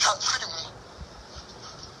ha free mu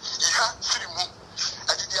ya free mu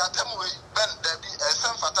adidi atam we ben da bi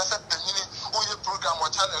esem fata se panini o ye program o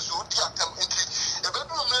channel so di atam enti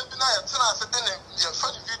ebedu me bi na ye tena se de ne ye fa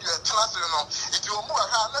video tena se no enti o mu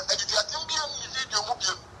ha na adidi atam bi ni video mu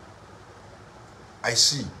bi I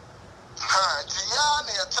see ha ti ya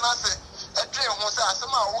ne ye tena se edwe ho se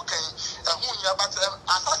asema wo kan ehun ya but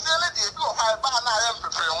asase le de bi o ha ba na ya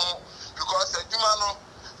mpepere ho because adwuma no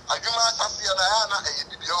adwuma asase ya na ya na e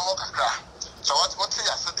bi ho kakra so what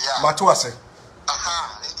ya se de ya mato ase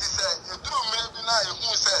aha enti se eduru me bi na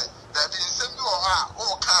ehun se da bi nsem bi o ha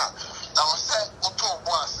o ka na o se o to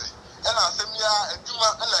bo ase e na asem ya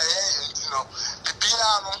adwuma na ye enti no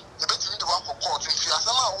bibia no e betimi de wa kokko nfi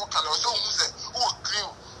asema wo ka na o se ohun se o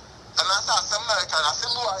grill and as I say, I can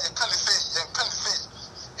assemble a can say,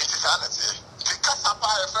 it is anity. The Casapa,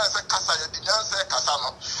 a friend, Casa, the Yansa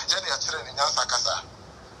Casano, Jenny, a training Yansa Casa.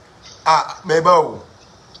 Meba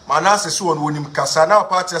Manasseh so won him kasa na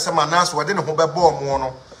party as Manasseh we de ne ho bebo mo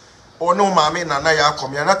no o no ma me na na ya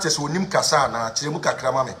akom ya na tese onim kasa na kire mu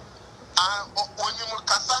kakra ma me Onim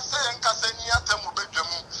kasa say en kasa ni atamu bedwam.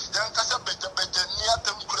 The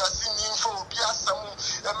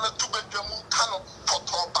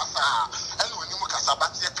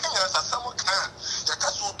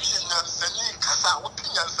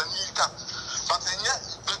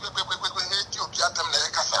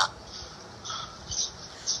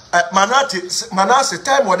Manasseh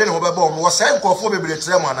time wode ne hobeba o was say nkofo bebre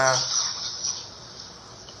tere mo na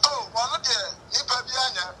oh one of the nipa bi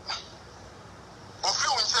anya ofi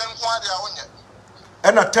wonche nko ade a wonye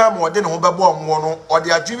ena time wode ne hobeba o mo no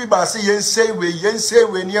ode adwi ba se yensei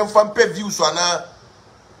we ne yemfa mpa views ana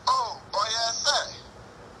oh yes sir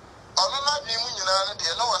ono na bi mu nyina no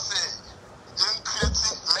de na wase yen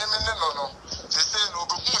create meme ne no they say no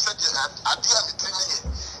go hu se de ade a mitimi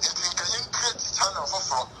ye ntin kan yen create channel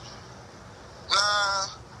for na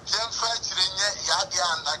yen fa chirenye ya de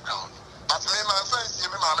underground but me man fa see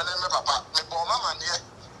me mama ne me papa me bo mama ne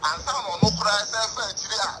ansa no kura se fa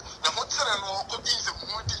chire a na ho chire no ko bi se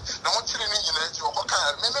mu di na ho chire ne nyina chi o ko ka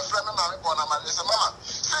me fra me mama bo na ma se mama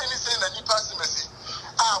say ni say na ni pass me si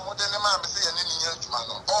a mo de ne mama se ye ne ni nya adwuma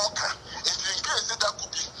no o ka ntin ke se da ku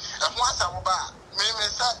bi e ho asa mo ba me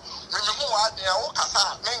sa me hu wa de a wo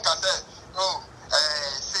kasa me nka se oh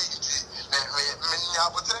say iti me nya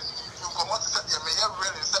botre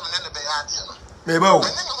Meba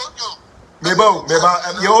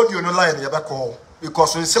your audio no line ya call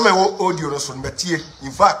because when some audio no so betie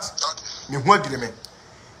in fact me hu agreement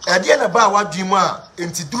e de na ba wadwem a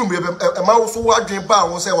enti drum e ma wo so wadwem ba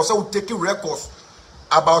wo say wo take records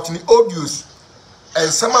about the audios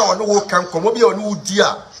and some a no wo kan komo bia no wudi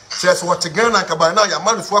a says what Ghana ka ba na ya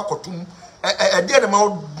man so akotum e de na ma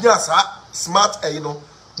wo nya sa smart you know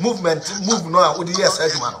movement move no a wo de yes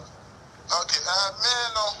adwuma no. Okay, me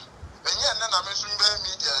no, when na me sumbe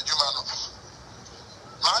media adwuma no.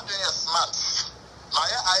 My doing smart. My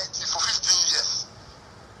IT for 15 years.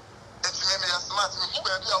 And me smart, me who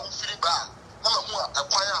be a who free bar. Na me who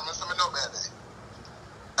acquire me so me no be there.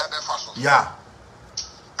 E be fashion. Yeah.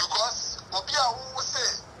 Because obi a who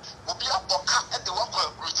say obi a boka e de work on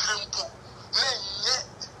retrimpo. Na nye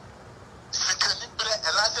sikani bre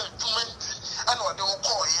elaje tumanti and what they will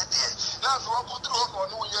call it there. Now, so I go through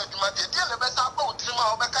on no year, you might get the best about him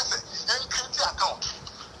or Beccasse and create the account.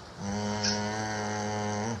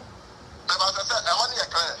 But as I said, I want to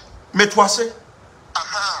clear. Metwase?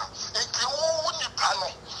 Aha, if you only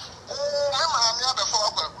panel, oh, Mamma, before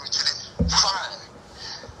I go to fine.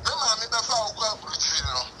 Mamma, before I go to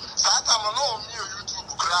Satan, no,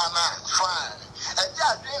 YouTube, Grana, fine. And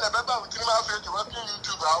yeah, being a baby with him, I'll feel to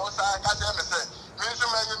YouTube. I was I can't say,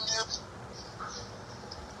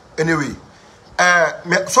 anyway,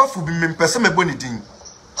 me so fu bi me pese me boni din.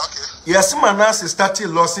 Okay. Yes, Manasseh started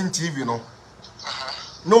Lordson TV no.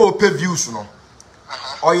 No pay views no.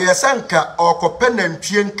 O yes anka o ko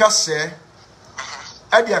penantwie nka se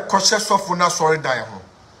e de akoshe sofo na sori dan ho.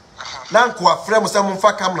 Na nko afre mo se mo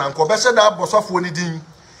fa camera nko be se da abosofo ni din.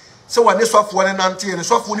 Se wane sofo ne nante ne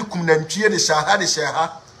sofo ni kum nantwie ne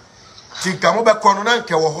shaha. Tinka mo be kono na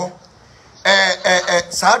nke wo ho.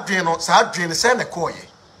 Sadwen se ne koye.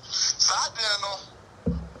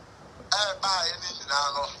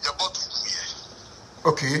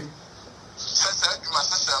 Okay.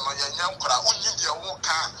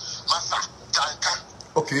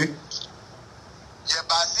 Okay.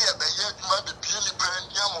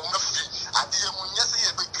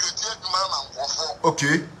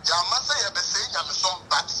 Okay. Okay.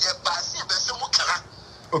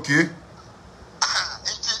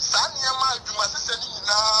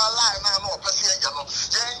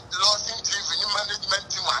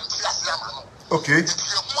 Okay.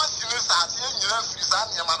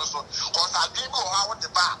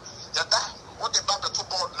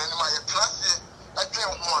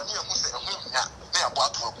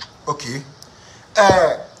 Okay.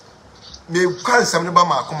 Me kan sam ne ba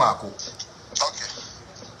mako. Okay.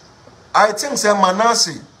 I think say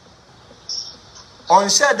Manasseh on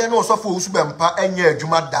share den osofo owusu bempah enya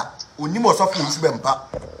adwuma da. Onim osofo owusu bempah.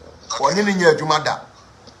 Oni ne nya adwuma da.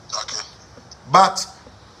 Okay. But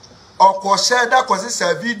oko share da cause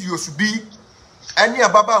say videos bi eni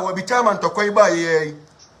ababa wa bi time antokoi ba ye.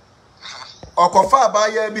 Oko fa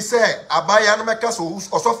abaya bi say abaya no meka so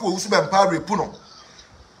osofo owusu bempah repu no.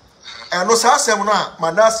 Eno sa asem no a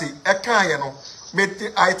Manasseh e kan ye no.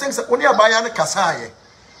 I think say oni abaya ne kasa ye.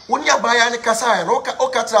 Oni abaya ne kasa ye no o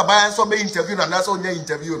ka tra abaya so be interview na na so nya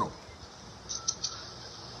interview no.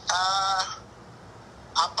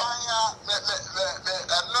 Abaya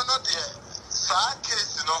no dear. Sa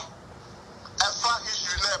case no. Efa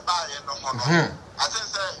issue na buy no ho no. I think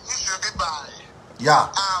say issue be buy.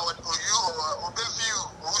 Yeah. What you overview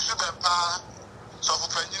owusu bempah so for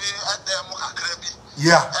panyini at them kakra bi.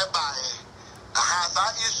 Yeah. E buy.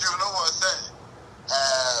 That issue no was say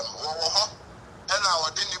and I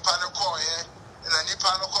was in the panic and a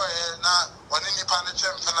nipa no na one nipa no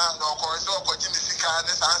chempna no ko so ko jini sika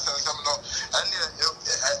ne sansan sam no and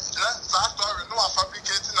that story no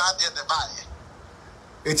fabricating na dey the buy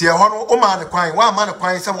Eti e hono o ma ne kwan wa ma ne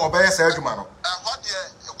kwan se mo obeye sa adwuma no ho de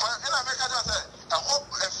kwan ina make just say ho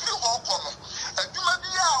free ho ko no adwuma bi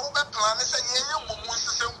a wo be plan se ye mumu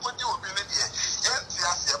nsese nkodi obi ne de ye nti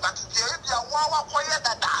ase but de bia wa koye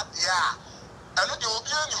dada de a eno de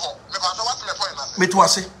obi ani ho me ba so what me point na me to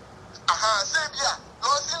ase aha se bia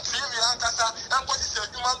Lordson TV ankasa enkosi se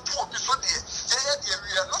adwuma nto obi so de ye de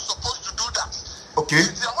we are not supposed to do that. okay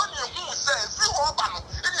Nti ho ne hu se free ho ba no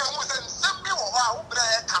e de hu se nsem bi wo ha wo bra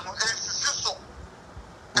e ka no e sisi so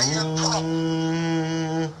ayen to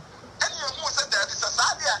any who said that is a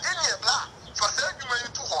sadia any blah for said you may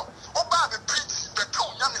to ho oba be preach the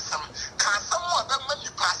tone yamisam can someone that money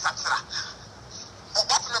pass atra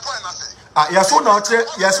what me point na say yes so na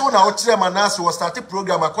o kire Manasseh was start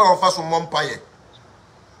program akwa ofa so mompaye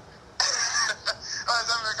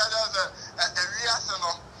me ka just we are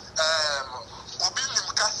no obi nim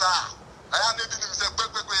kasa aya na bi nim se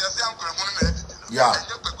kwekwe yes ankure mu na yeah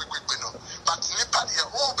no but nipa de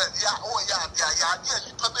o be ya o ya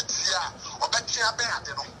nipa betia o betia be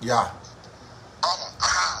ade no yeah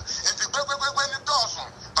if you go ni dosun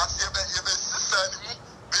but you be sister ni mu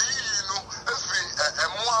be yi no every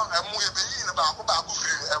emu e be yi no ba ko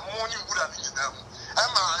free emu ni ngura ni nyina mu e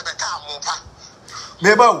ma e be ka mo pa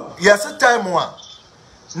me ba yes time wa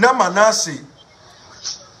na Manasseh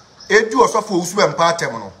edu osofo owusu bempah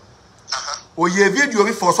atem no oye video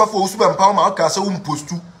bi for osofo owusu bempah ma o ka se wo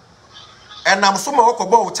postu enam so ma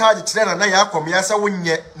okobo o charge kire na ya akom ya se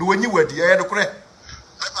wonye na wonyi wadi e de kure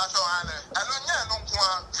me pa so ane eno nya no nko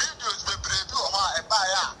a videos be brebi o ha e ba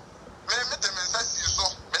ya me de me sasi so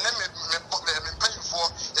me na me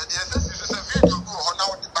payfo ya de sasi so se video bi o na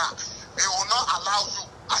o de ba we will not allow you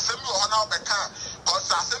asemi o na o be kan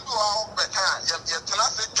cause asemi o be kan ya tena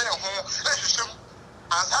se dwen ho e hwehwem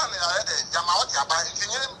ansane ya de ya ma o ti aba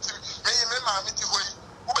ntinye me ma me ti hoyi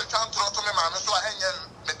wo be twan tro to me ma me so enye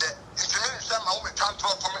me de ntinye hwe ma wo be twan tro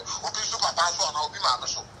to me obi so papa so na obi ma me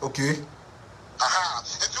so okay aha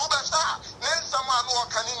if you be star then someone no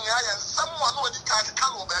can in ya someone no di kan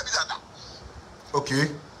kan o ba bi dada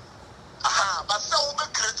okay aha but so we be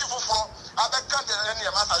creative for abeka de any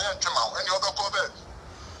ma sa yan twema o any obeko be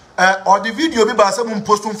or the video bi ba se mu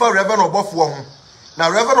post mfa reverend obofour ho na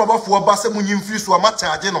reverend obofour ba se mu nyimfiri so ma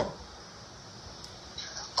charge no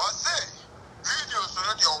o say video so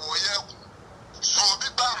no de o ye so bi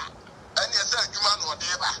ba any say adwuma no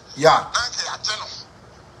de ba yeah na ke ate no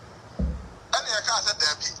any ka say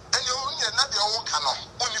da bi any o nye na de o ka no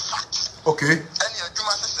oni fact okay any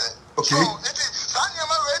adwuma se okay so it is sanya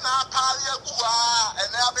ma we na pali aguwa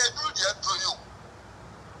and na be do de to you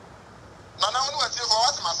na no what you for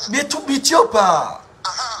what ma say be to be chopa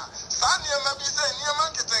aha sanya ma bi say niam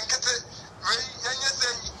nkete we yenye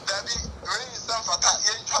say da bi we san fata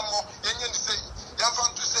yen twamo yenye ni say yan fan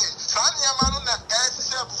to say sanya ma no na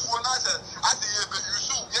se bufuo na say ade ye be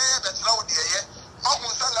yusu ye be tra wo de ye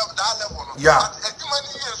ohun sa level da level no yeah adwuma ni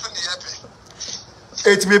ye so ni ye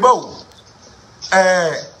be it me ba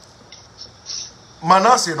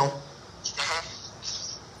Manasseh no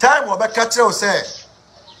time obeka kire o say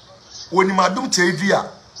woni madum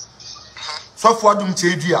chedua sofo adum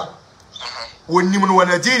chedua woni mu no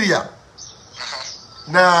Nigeria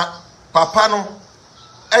na papa no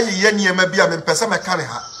ayiye niema bia me pese meka ne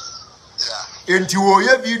ha enti wo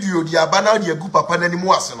ye video di abana di agu papa nani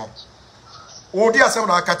mu ase no wo di asem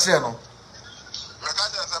na aka kire no meka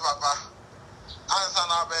de se papa ansa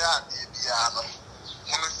na be ya di bia no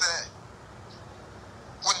mu se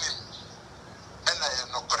unim ena ye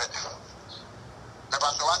no kore na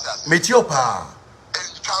ba so what as metio pa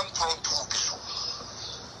en kan to biso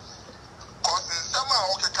cause sama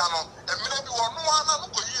o ke kano e mire bi wo no ana no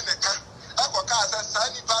ko yi ne ka e ko ka se sa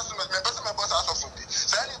ni pass me pese me boss aso fubi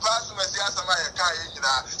sa ni pass me si asama ye ka ye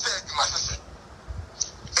nyina se e ma se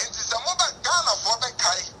enti se mo ba Ghana fo be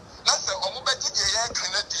kai na se o mo be gye ye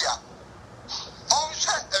Canada on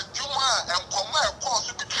she adwuma enkomo e ko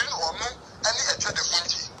so between omo ani e twede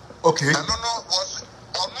funti okay I don't know was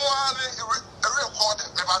omo ani record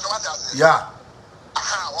me ba so what as yeah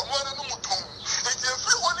aha omo ani no mutum e je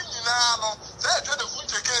free one nyina no se e twede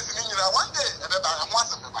funti case ni nyina one day e be ba ho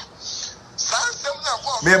asem ba sansem na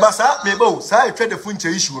ko me ba sa me bo sa e twede funche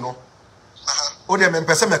issue no o de me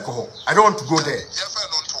pese meko ho I don't want to go there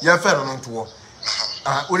ye fe no nto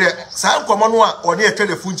o de sa nkomo no a o de e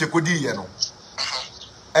twede funche kodi ye no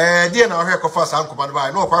die na ohwe kofa sa nkomo no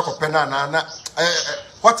ba na okwa kope na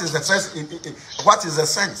what is the sense in what is the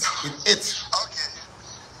sense in it okay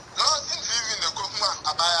Lordson TV ne ko mu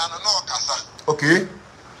abaya no kasa okay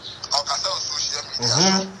okasa on social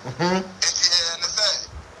media enti ne say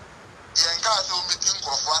yen ka so meeting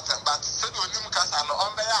ko for atem but se do nim kasa no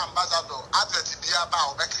on be ambassador advert bia ba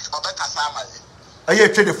Obeka Sama. Aye,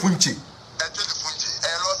 trade the funchi.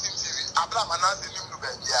 Lordson TV. Abla Manasseh Nimnu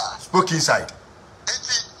Bendia. Spoke inside.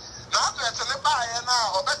 Now, to the buyer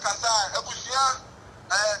now, Obeka Sa, Ebusia,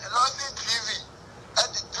 Lordson TV. At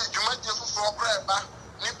the Jumanji for Grandma,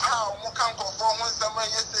 Nipa, Mokan conform one summer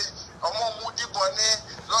yesterday, or more moody bonnet,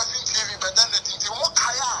 Lordson TV, but then the thing,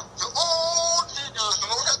 Mokaya, the old videos,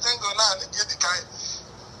 no thing on and get the kind.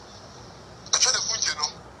 I try to put you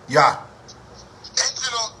know. Yeah. And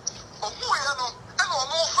you know, and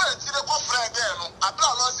no friends, you know, friend there, no, I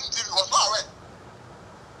brought Lordson TV was far away.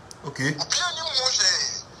 Okay.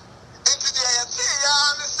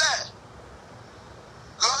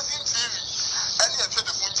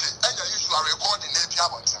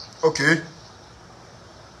 Okay. Hey,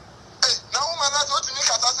 now Manasseh, what you make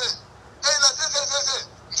us say? Hey, let's say.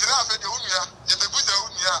 You know, for the Unia, you the good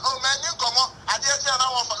Unia. Oh, man, you come on. I just say, I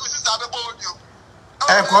want to see the board you.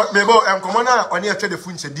 And come on now, on your trade the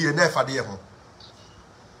funchi, DNA for the home.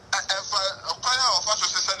 And for a choir of us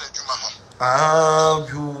to send a Juma.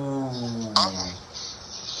 You.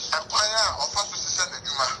 A choir of us to send a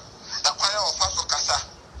Juma. A choir of us to Casa.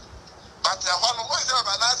 But one of us,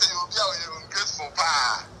 Manasseh, you'll be our graceful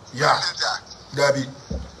pa. Yeah. Debbie.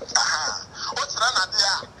 What's an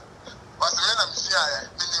idea? Was the men of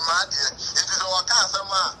Sia, Minimadia, it is our cancer,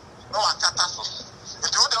 no catastrophe.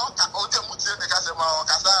 It would all the Mutia, the Casama or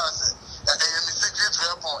Casas, a secret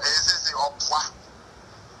weapon, a says or pois.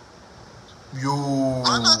 You.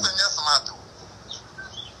 Manasseh, yes, Mato.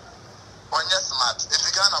 One yes, Mat, if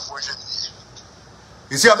you can't afford it.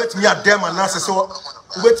 You see, I bet me at them and Manasseh so.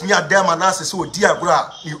 Wait me at them and Manasseh so dear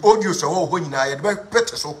bra. You audio so when I had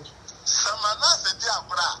better so. Some Manasseh, dear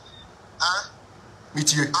bra.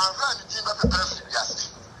 Meet you. I'm running to the perfect,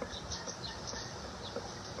 yes.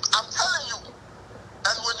 I'm telling you,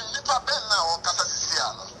 and when you nip up now or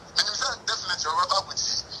Casasiano, then you said definitely you're up with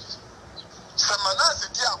you. Some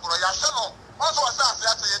Manasseh, dear bra, Yashano, also was asked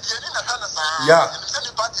that you're in a Hannah, yeah, and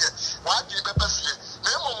anybody, why do you be perfect?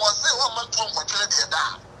 Name was say 1 month to what you're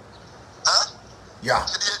there. Huh? Yeah.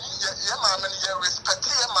 Your mamma, you respect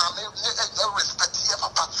your mamma, you respect your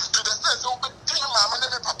papa. To the sense of the mamma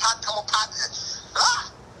and papa come apart.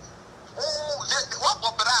 Ah! Oh, what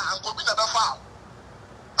will Bra and will be never found?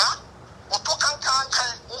 Huh? What will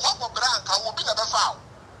Bra and will be never found?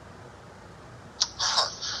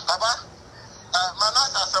 Papa,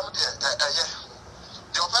 Manasseh, somebody,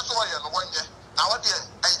 your first one, and 1 year. Now, I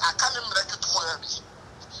can't even make it for me.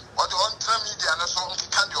 Or the on media and so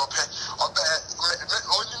can you pay or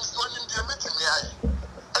only the meeting me.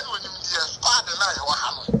 And when you dear squad and I were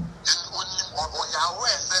hammer, or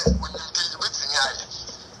Yahweh say when you get meeting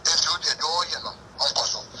into the door, you know,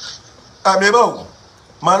 Uncle.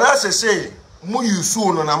 Manasseh say, Muyu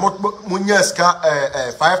soon on a Munyaska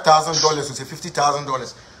 $5,000 or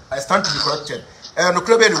 $50,000. I stand to be corrected. And the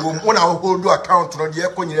club when I hold do account on the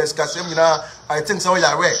Econia Seminar, I think so.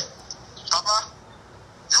 Yahweh. Papa.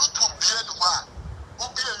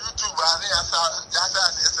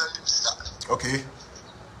 Okay.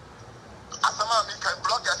 As a man, can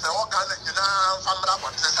blog as a walk and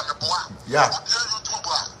yeah. Limit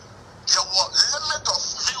of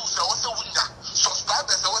views, I was a winner.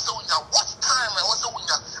 Subscribers, I was a winner. Watch time, I was a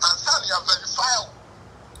winner. And son, you verify.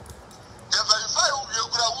 You verify who you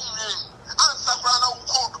are winning. And Sakrana will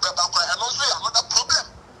call the Baba and also another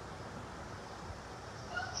problem.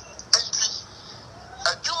 A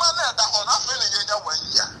human that on a feeling in 1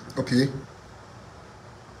 year. Okay.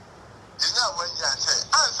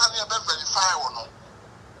 Verify or no.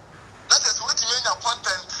 That is what you mean your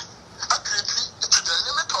content accurately to the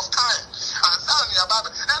limit of time. And sound your Bible.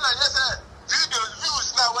 And I just said, videos,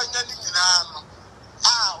 views now when you're in and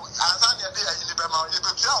sound your day in the Bema, you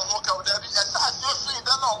could tell walk out there. And as you see,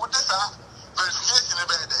 then on what is that verification in a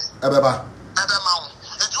bed. Ebema.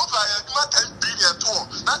 It's over a 10 billion tour.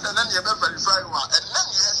 That's and then you ever verify one. And then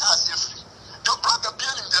yes, as you free. You brought a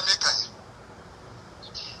bill in Jamaica.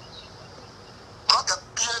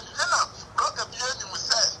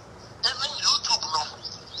 Even YouTube no,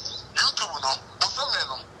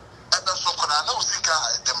 and the Sokona no Sika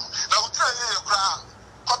them. Now try you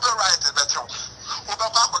copyright better.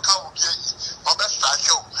 Obaba can be or best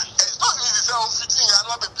show. It's not easy to say 15 years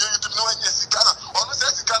not be to know any Sikana or no say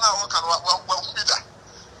Sikana or can well be that.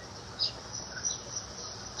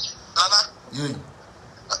 Nana, and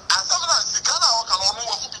some of Sikana or can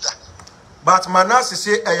almost be that. But Manasseh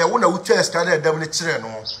say, I want to chase started them the children.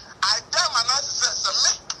 I tell Manasseh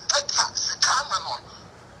says, a taxi camera on.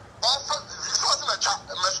 Also, this wasn't a chat,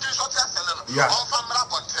 a machine shot yesterday. Yeah. On from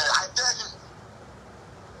Rapon, I tell him.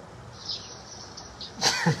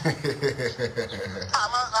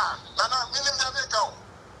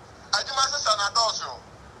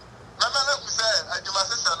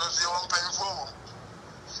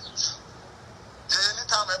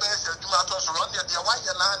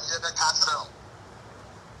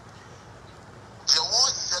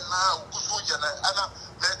 and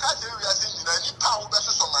the country we are seeing any power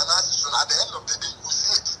versus some Manasseh. At the end of the day, you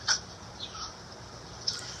see it.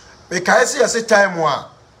 Because I see time one,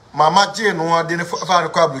 Mama Jane, no, didn't find a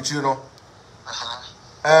crab, you know.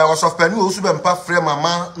 Was of Penny also bempah frame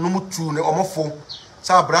Mama, no more two, no more four.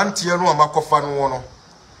 Sa brantier no amakofa no wono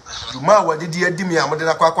duma wadidi adimi amode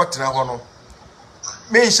na kwakotena ho no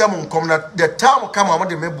me nhyam nkom na the time come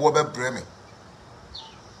amode me bo be bre me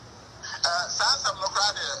sansam no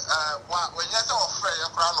kra de when you say ofre your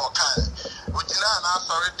kra no kan ojina na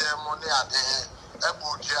sorry dem ne ade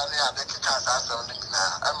ebudia ne ade kika sansam ne na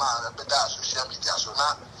e ma be da social media so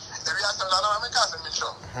na e wi asem na me ka asem ncho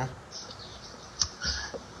me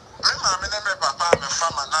ma me ne me papa me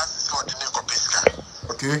fama na sisi odine kopiska.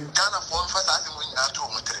 Okay. Ghana for emphasis when you are to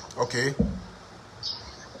mutre. Okay.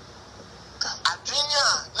 Adrinia,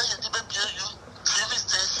 na you did TV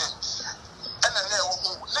stations, and then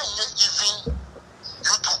even YouTube.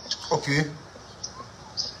 Okay.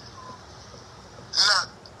 Na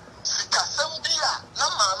sikasambia na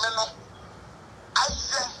mameno. I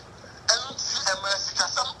say, and see a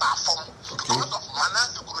sikasam platform because of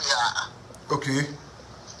Manasseh Kuruya. Okay.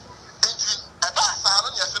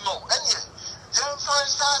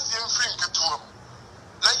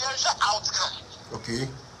 Okay.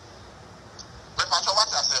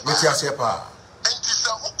 What you say, pa? And this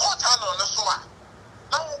who caught on the soa.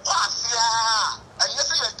 Now, and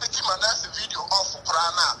yes, I taking Manasseh video off for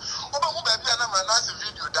Prana. Manasseh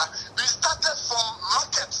video that we started from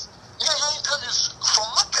markets. Yeah, interviews from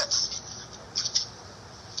markets.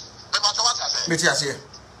 What you say?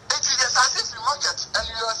 It is as if you market and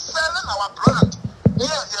you are selling our brand. Yeah,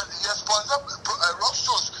 you sponsor rock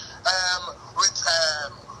shows with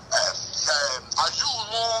Atsu,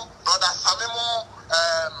 brother Samemo,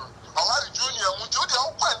 our junior, we do the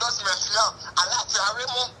whole endorsements here. I like to and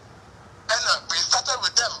we started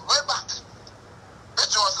with them way back.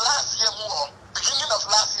 It was last year more, beginning of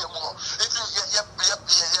last year more. It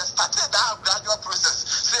started that gradual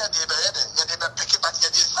process. Say they pick it, but they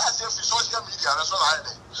start social media and so on.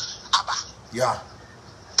 Abba. Yeah.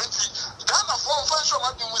 Ghana form function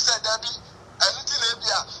what you said there be anything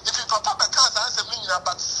if you papa can't answer me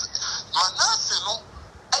but Manasseh no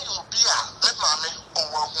and you be a let mommy or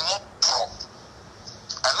more pro.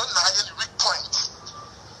 I don't know any weak point.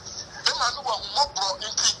 The man who was more pro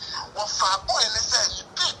into what far boy and say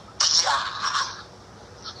big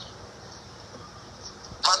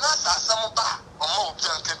Manasseh some ba or more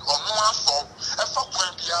junket or more so a fuck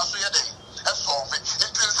when be also your day. Solve it.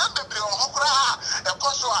 It is a baby or Hokra, a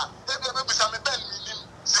consola, maybe some ben,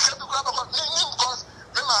 because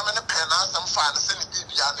me mamma and a pen and some fine sending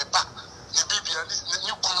baby and the back, the baby and this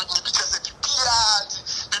new community because the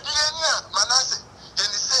Bibia, Manasseh,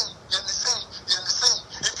 in the same.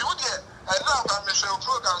 If you would get, I know about Michelle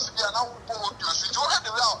programs, we are now both use it. You had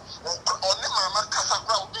the well, or Mama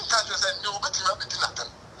Casabra, being conscious and you bet you have it in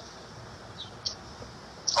nothing.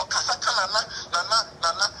 Oh, Casacana, Nana,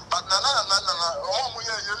 but Nana, oh,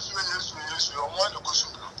 yes, one location.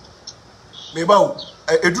 Maybe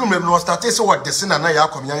a dream no started so what the sin and I are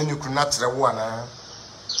coming in you could not one.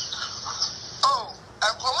 Oh,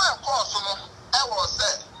 and come on, course, I was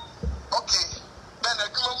said, okay, then I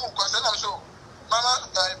come on, because I'm sure, Mama,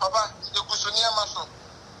 Papa, you could soon hear my son.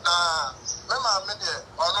 Mama, made it,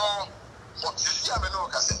 or no, what you see, I'm no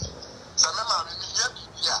cassette. So, Mama,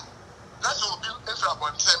 yeah. That's will be if I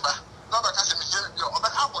want chamber. Not because I'm here, or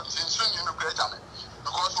the album soon you know great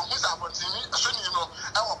because when we are about soon you know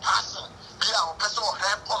our person, be our person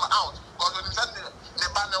help come out. Because when you send the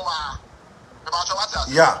banner about what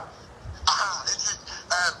Yeah. It's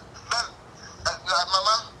then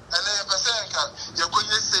Mama and then person can you go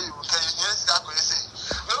say can you say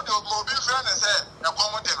no the mobile friend said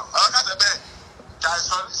accommodate. I got a bed. Guys,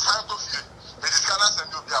 sorry, Kofi. The scanners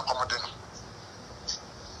and you be accommodating.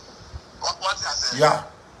 What I said? Yeah.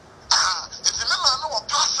 If you remember, no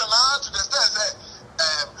person to the stairs,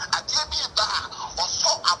 I did be back or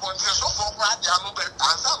so about the so for what they are not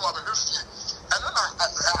and some of the and then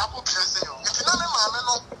I put this in you. If you know, no,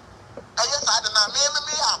 I guess I don't know,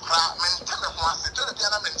 maybe I'm proud, maintain the one, the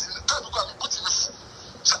other maintain the third because we put him.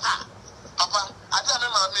 So, Papa, I don't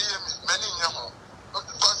know many in your home.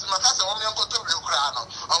 Because my cousin, I'm going to be a crown,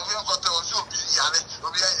 I'm going to also be Yale,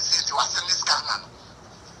 will be a city, what's in this cannon.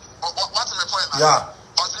 What's my point? Yeah.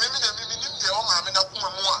 But maybe the old man in a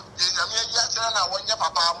woman, and I want your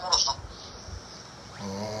papa more so.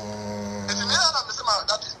 It's a minute of Mr.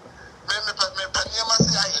 That is maybe Pennyama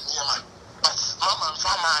say I am near my but Mamma and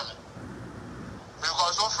Farmer.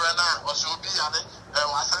 Because so friend or so be at it,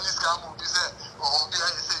 was sending this guy will be said, or be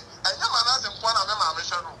I say, and your man has one of them, I'm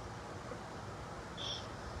sure.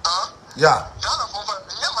 Yeah. Jana from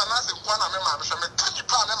Manasseh, one of my mamma, Tony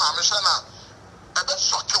Pan, and Mamma Shana, a bit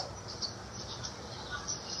shocked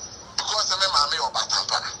because I'm a mammy or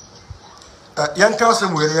Batampa. Young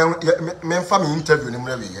cousin William, men family interview him.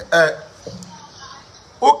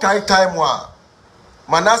 Okay, time one.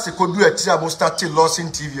 Manasseh could do a tia start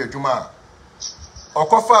Lordson TV at Juma. Or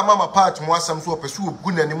Kofa Mama part more some so pursue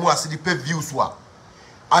good anymore as the pay views were.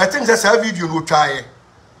 I think that's a video no try.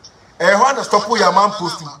 I want to stop your man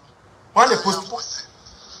post to one the post.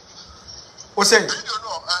 What say?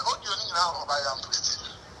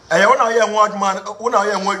 I want a young word man, one a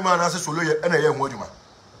young word man as a solo and a young word man.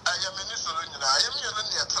 I am in this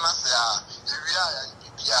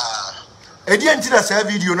I didn't see a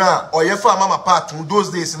video now, or your farm mama part to those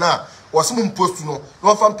days now, or someone post to know,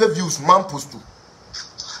 no fan pay views, man post to.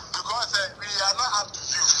 Because we are not up to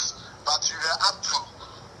views, but we are up to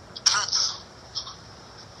truth.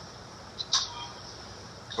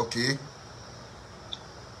 Okay.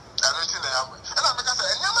 And I'm because I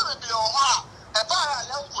never be on a bar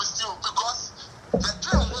young post you because the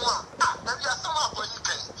dream woman, maybe a summer for you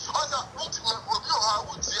can. Also, ultimate will be how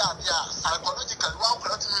would see psychological wow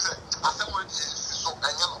correct music. I said, what is so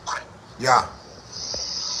and yellow cry. Yeah.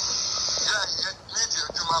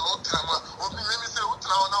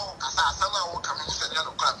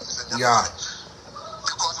 Yeah.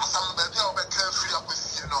 Because some baby will be carefree up with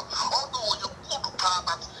you know. Although you put the power,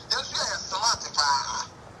 but yes, you are smart.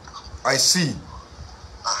 I see.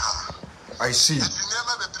 I see. If you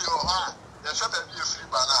never be three or high, there should be a free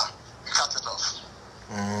banner. You cut it off.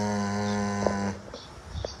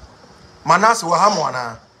 Manasseh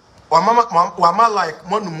Wahamwana. Wama like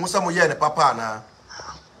Monu Musa Moye and Papa na.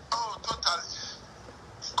 Oh, totally.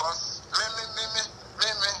 Because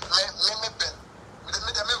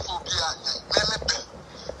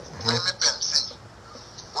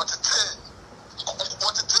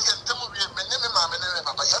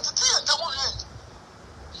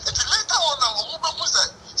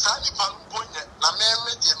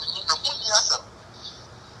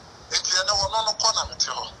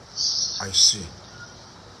I see.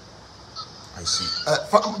 I see.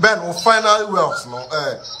 Ben, we final words no.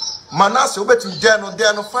 Manasseh, we better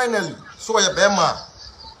there no finally. So you bema.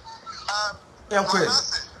 Yankwe.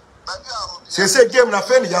 Say game na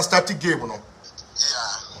friend you start the game no. Yeah.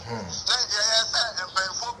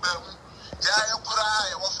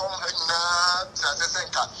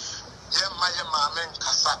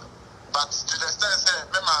 But to the extent say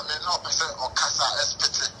me mama no person or kasa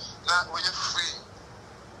expect na we free.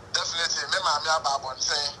 Definitely me mama about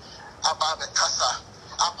say about the kasa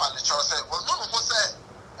apa the church say well no who say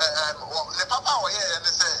the papa or here and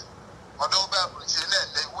say although Bible say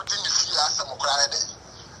they wouldn't feel as some cry there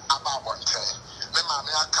about one say me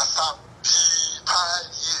mama kasa pa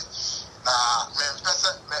na me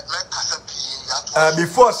person me kasa pi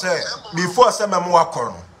before say me mo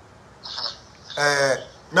akoro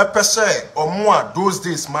me pese omo those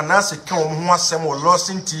days Manasseh kan omo asem o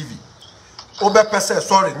Lordson TV obe pese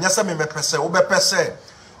sorry nyese me pese obe pese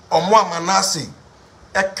omo Manasseh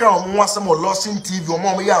e kan omo asem o Lordson TV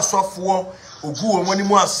omo ye asofo ogu omo ni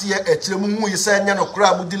mu ase e kire mu hu yesa nya no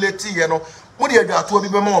kra mu delete ye no mu de adwato bi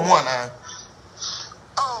be ma omo ana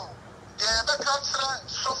oh yeah be ka tra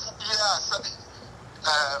sofu bia sabi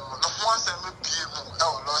no ho asem me pie mu e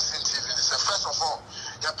o Lordson TV is first of all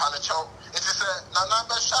ya panacho it is a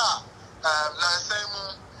nana sha na say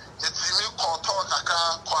mu yetimi konto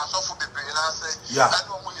kaka kwa sofu bebe na say and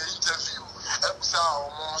omo ye interview ebusa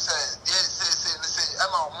omo say say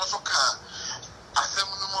ama omo so ka asem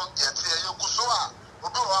no mo yete ye kuso a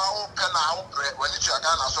obi wa o pe na o bre wani tu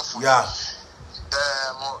aga na sofu mo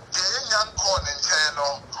ye nyan ko ne nten no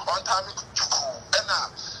on time tuku na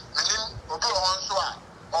menim obi o nso a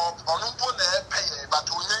onu po na e pay but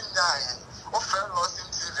onyanyan o friend Lordson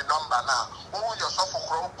TV number now. Oh, your soft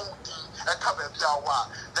for booty, a cover be our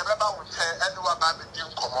the Baba would say, and you are baby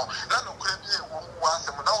in common. None of crazy who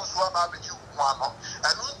was a mouse who are baby you one.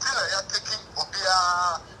 And until I are taking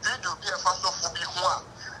Obia, video be a fast of Ubi one.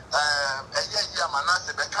 A year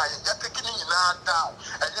Manasseh Becca, you're taking in down,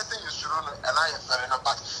 and you think you should run and I am very enough.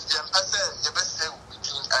 But I said, you best say,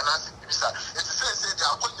 and I said, it's the same, they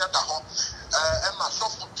are putting at the home. And my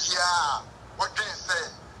soft here, what they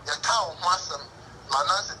say. The cow was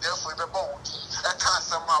Manasseh therefore the boat. A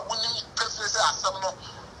castle, winning persons are some no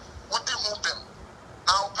would be moving.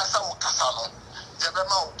 Now, Passau Casano, the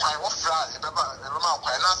Bema, Pine of Fry, the Bema,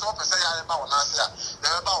 Pine, as well as say about Nasa, the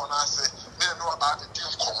Bema Nasa, they know about the team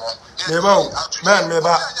common.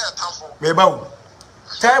 Meba,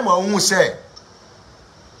 time who say,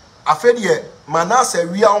 I fed ye, Manasseh,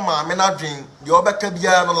 we are my menaging, your Becca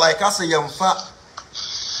Biano like us a young fat.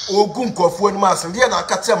 ogun Kofi no mas ndia na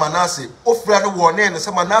akate Manasseh ofra no wone ne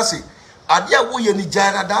se Manasseh ade a wo ye ni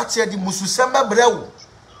jara da ate di mususem bebrɛwo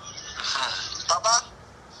baba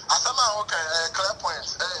asama okay clear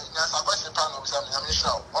point nya sa question pan of some nya me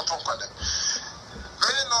show on ton kwade me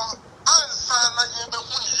no ansa na ye be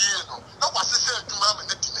hu yie no na kwasese adwuma me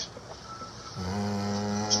ne dime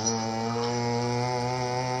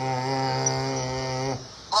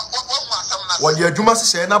what the adwuma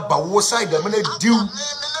se na ba wo side me na diu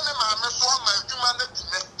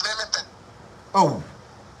oh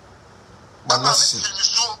Manasseh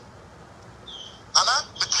ana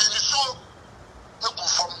between so na go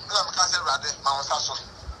from na me ka se rade ma won sa so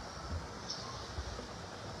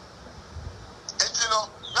etino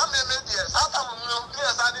na me die sa ta mo ni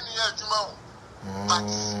sa ni ya adwuma o but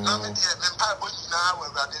na me die me pa bo na wa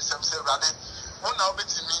rade sem se rade won na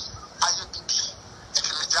obetimi aye bibi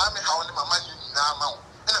eti me ja me ha won mama ni na ma wo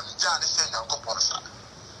na me ja ne se Nyankopon sa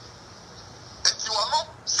eti wono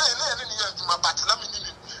se na ni ya adwuma but na me ni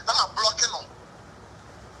na ma block no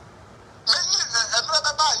me ni every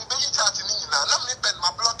ba yi be yi chat ni na me pen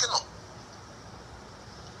ma block no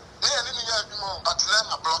ni ya adwuma but na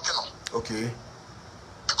ma block no okay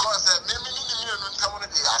because me ni no ntam no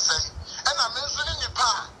dey asay and I mention ni pa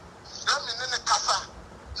na me ne kasa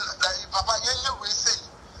like papa yenye we say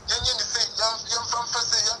yenye ni say yan from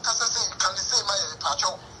say yan kasa say can say my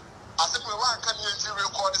pacho asem we wan kan yen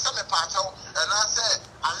record say me pacho and I say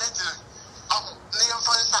allegedly ni yan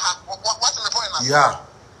fa say what me point na yeah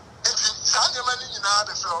if say man ni na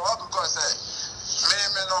be feel all because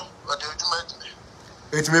me no o dey do me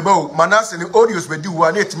it me bo Manasseh ni audios be do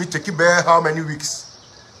one it me take bear how many weeks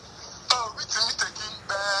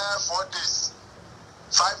 4 days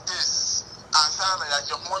 5 days and sana ya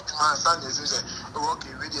agyapong man sana say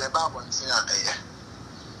okay we dey ba bon tin ya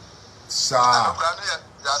sa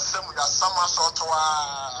ya sama so to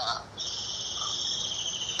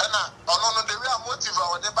ana ono no the real motive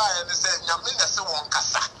our dey buy and say nyame na se won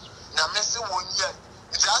kasa nyame se won ye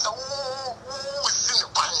it has who see the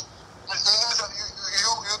pan you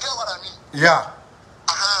get what I mean yeah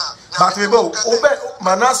but me bo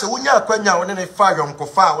Manasseh wonya akwanya woni ne fa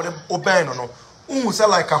yonkofa woni oben no unhu say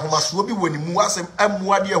like ahomaso bi woni mu asem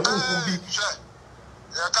amuade ehunhun bi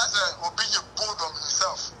ya ka say obi ye bold of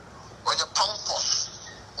himself or your pompous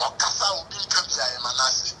or kasa obi kabia e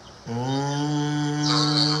Manasseh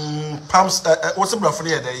pumps what's the for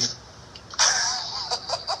there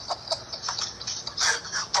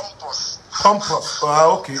pompous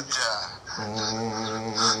okay yeah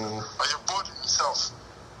or you bold himself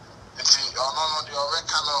no the already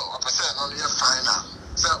kind of percent on the final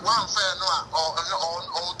so one fair no or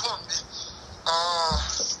don't be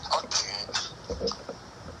okay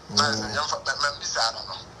nice young for members I don't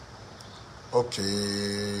know okay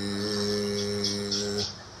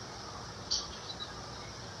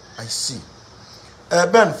I see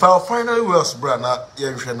Ben for finally words brana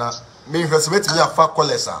ye na me hwese betimi afa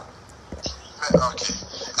kolesa okay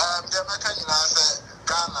the mechanic say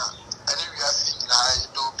Ghana any we are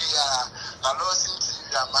seeing do be a Lordson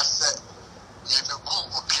TV must if you go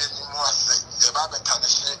opinion more say the Bible can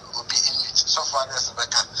share obi image so far as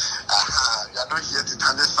Rebecca you are not here to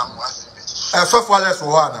turn someone's image so far as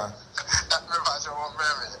Wana that never show me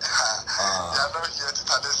you are not here to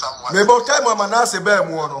turn someone me about time Manasseh be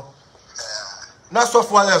mu no na so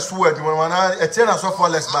far as word when e tie na so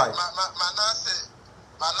far as by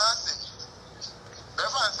Manasseh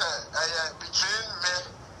never say between me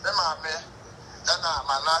and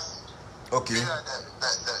Manasseh okay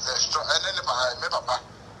the strong and then my papa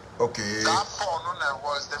okay that phone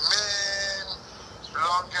was the main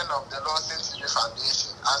belonging of the Lordson TV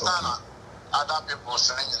Foundation and okay. Other people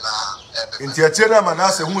saying in the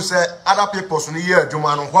Manasseh who say other people so here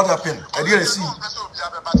adwuma no what happened I didn't see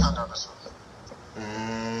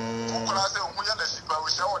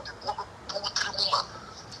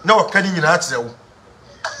no can you not say we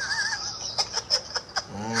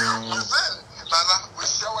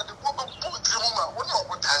shower the woman put the woman what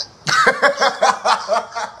time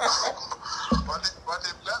what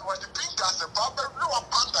the pink as a barber no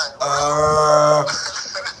panda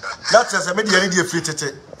that's as a media need free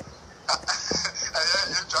tete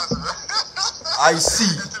I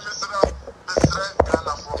see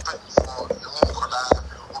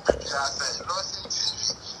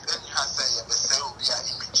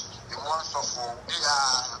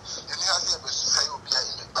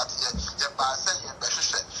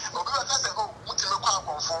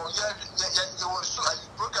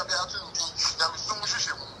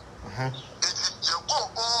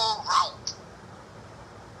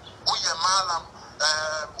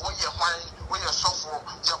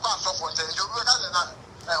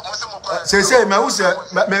say me who say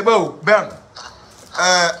me ba Ben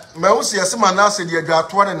me who say se Manasseh de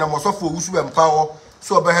adwato ne nam osofo owusu bempah ho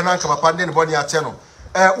so obehe na nka papa de ne boni ache no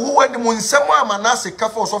wo wadi mu nsem a Manasseh ka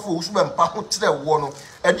fa osofo owusu bempah ho kire wo no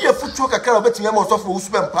e de afutuo kakra obetimi am osofo owusu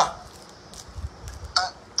bempah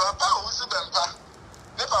papa owusu bempah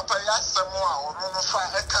ne papa ya semo a ono no fa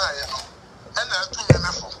e kan ye no e na atu me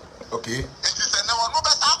mefo okay it is no no be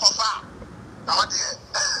ta kofa na what the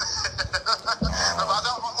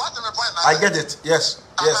point I get it yes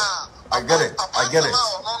I get it no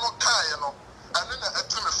kan ye no and na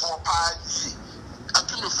atu me for pa yi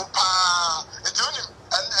atu me for pa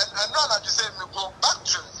and now that you say me go back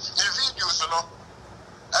to the videos no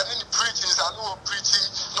and in the preachings I know preaching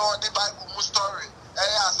no the Bible story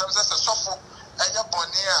some suffer your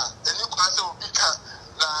bonia the new class will be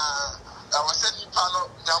na I was saying pano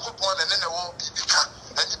Yakupon and then there won't be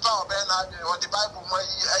and the power Bernard or the Bible my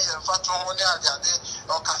fatu on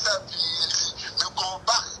or Casapi you go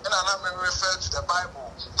back and I refer to the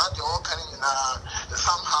Bible not the all kind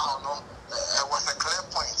somehow no it was a clear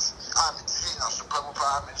point I'm seeing a supreme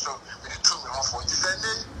parliament so we two me off for you say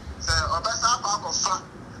or best half of fun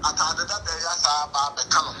at the that they are about the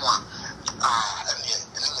kind of one and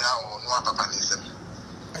no papa listen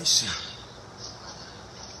I see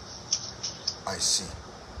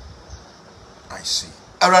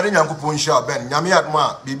Arade Nyankopon sha Ben nyame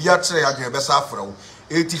adma bibia kire ya dwen besa afra wo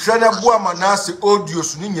etihwe na boa Manasseh audio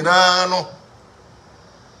su ni nyina no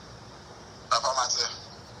papa mate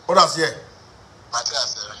oda se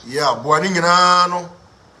yeah boa ni nyina no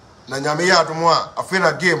na nyame ya adom a afi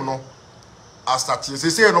na game no a start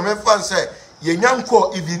say no me fan say ye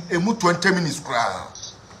nyanko even emu 20 minutes kra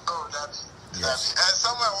oh that yes and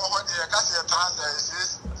somewhere what the case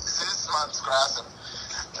is 6 months class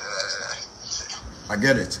I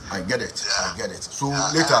get it. So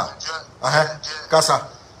later, Kasa.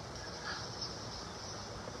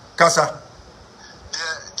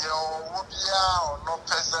 No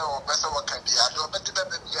person or what can be. I don't bet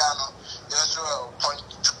there's a point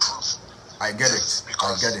to prove. I get it. And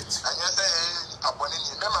you say, upon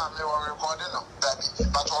any member recording that,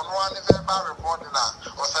 but on one event recording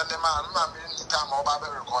or send them out, time or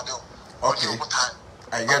Bible recording. Okay.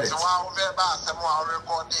 I get it. So I'll be about some more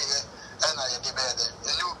recording. And I get better.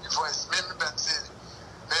 And you before it's maybe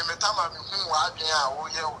maybe time I'm who I near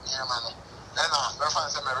man. And I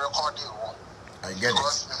reference a recording. I get it.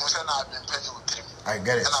 Because I've been paying with him. I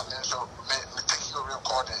get it. And I've been so me take you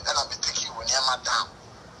recording and I'll be taking you near my down.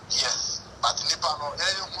 Yes. But Nipano,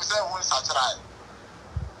 who say one such right.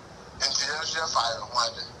 Into your fire,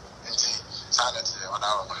 one into sanity or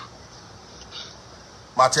our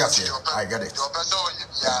Matthias, I get it. Your best over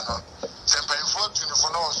Simple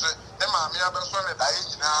for no say. I'm sorry, I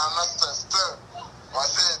still was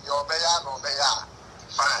saying your bear no bear.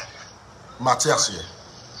 Fine. Matthias,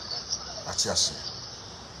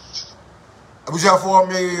 Abuja for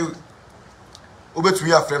me. Obetu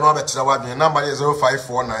ya friend no betra wadwen number is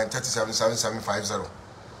 0549 377750.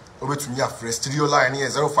 Obetu ya friend studio line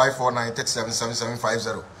is 0549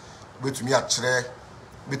 377750. Obetu ya kire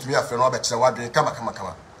betu ya friend no betra wadwen kama.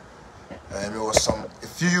 It was a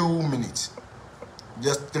few minutes.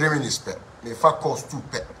 Just 3 minutes per. Me fa cost 2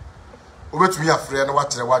 per. Obetumi afre na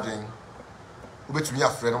watere wadwen. Obetumi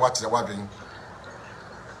afre na watere wadwen.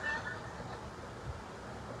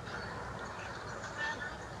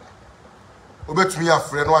 Obetumi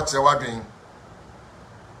afre na watere wadwen.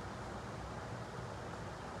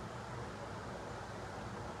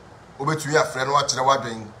 Obetumi afre na watere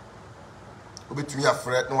wadwen. Obetumi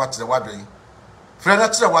afre na watere wadwen. Friend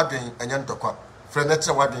atere wadwen enya ntokwa. Friend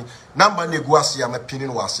letter wadin number na egu ase am pinin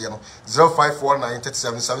wase no 0549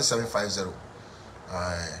 377750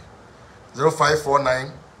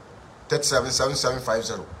 0549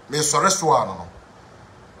 377750 me sore so ano no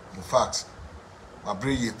in fact ma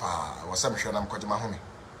breye pa wasam hwe na mkwadima ho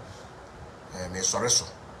me sore so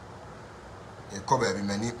e ko ba bi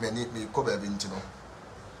mani me ko ba bi ntino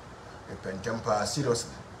e pentempa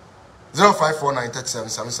seriously 0549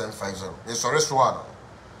 377750 me sore so ano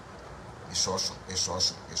It's also.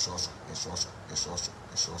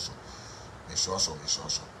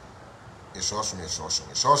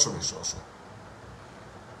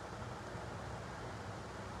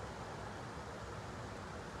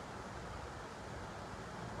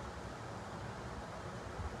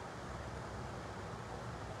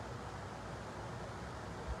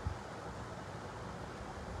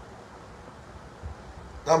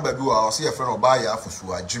 Number do I see a friend of buyer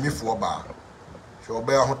for Jimmy for bar. She'll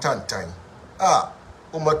bear her time.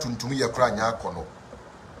 Oma tuntum ye kra nya akono.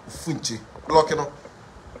 Funti. Block no.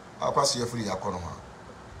 Apa se ye free akono ha.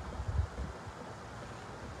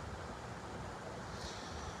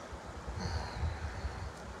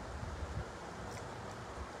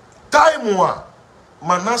 moi,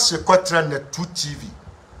 Manasseh kwatra na 2 TV.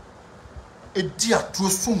 Edi atro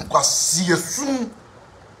sum kwase sum.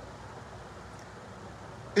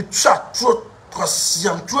 Etwa tro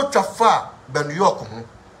kwasiam tro twafa ba New York ho.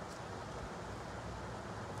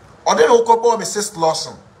 Ode no kobo Mrs.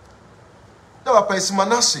 Lordson. Na wa paisi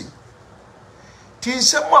Manasseh. Ti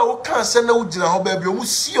nsem a wo kan se na wo gina ho ba bi o mu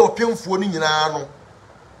sie opemfuo ni nyina no.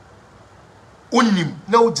 Unim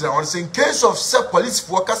na wo gina ho say in case of say police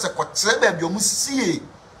for ka se kwatre ba bi o mu sie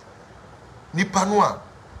nipa no a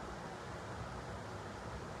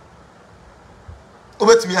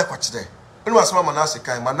obetimi akwatre. Onu asema Manasseh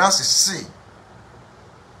kan Manasseh see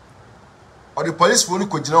or the police for ni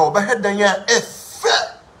ko gina wo ba hedan ya efe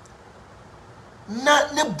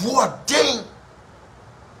na ne boa den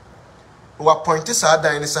wa point sa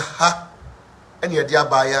dan ni sa ha ene ye dia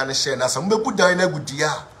ba ya ne hye na sa mbebu dan na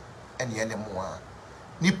gudia ene ye ne moa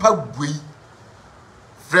nipa bui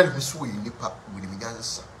friend mi so yi nipa wini mi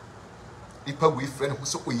gansa nipa bui friend hu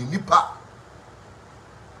so yi nipa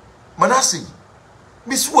Manasseh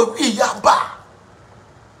mi so wi ya ba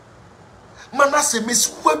Manasseh mi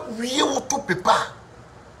so wi wo to pepa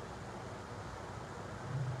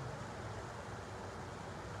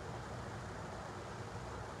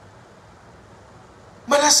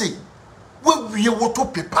Manasseh, we water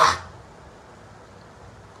paper.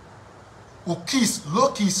 O kiss,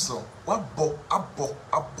 low kiss, what abo.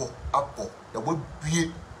 The way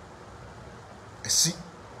be a see.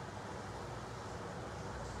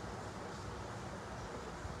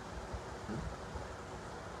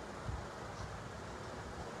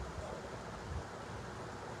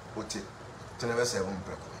 What it? Never say one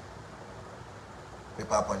break. Me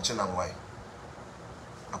pa punch na why?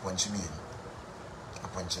 A punch me.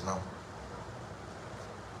 Apanche now.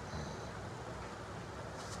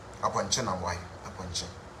 Apanche na why? Apanche.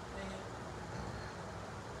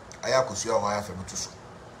 Aya kosu a why afabutuso.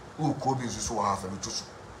 U Kofi nsusu wa afabutuso.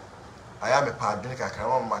 Aya me pa adwene kakra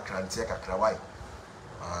ma makrante kakra why?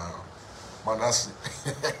 Manasseh.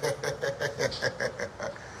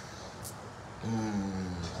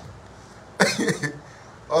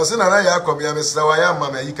 O se na ya akom ya mesra wa ya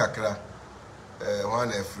mama yi kakra.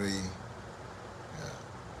 One free.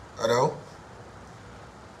 Hello?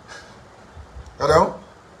 Hello?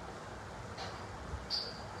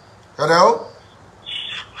 Hello?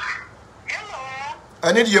 Hello.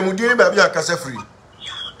 I need you to baby a casa free. Yeah,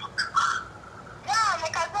 I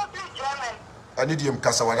can speak German. I need you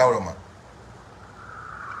casa wadauroma.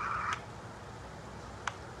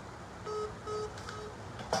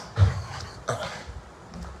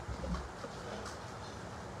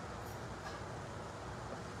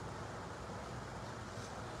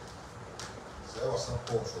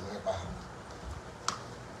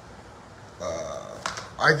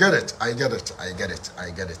 I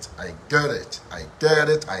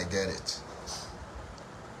get it.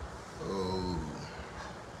 Oh.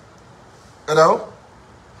 Hello?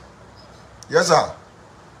 Yes, sir.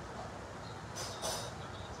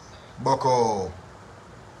 Boko.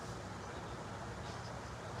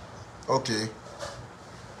 Okay.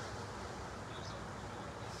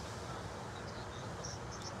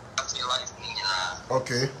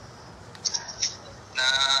 Okay.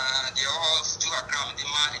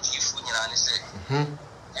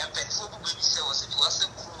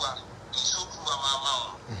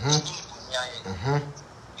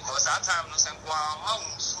 Because that time no say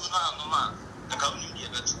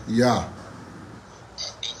Yeah.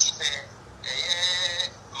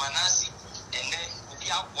 Manasseh and then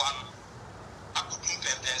we have one I could do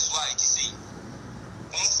bempah so I say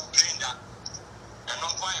one blender and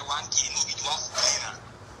not quite 1 kilo with one blender.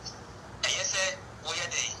 And yes, we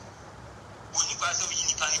are day. When you pass over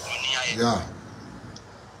you can Yeah.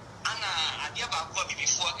 And I gave a copy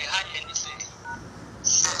before I had anything.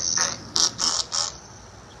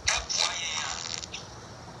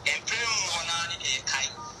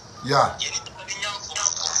 Yeah.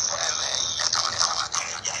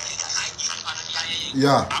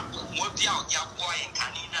 Yeah.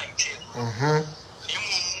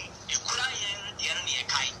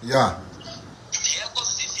 Yeah.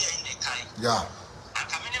 Yeah.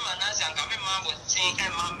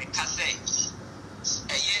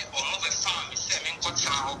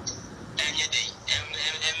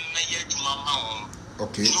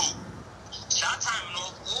 Okay.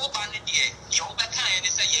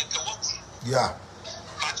 Yeah.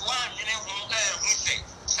 But one, you know, who say,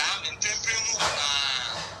 Sam and Temple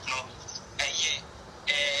no, a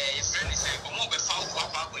friend is a mobile found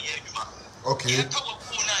papa for Yerima. Okay.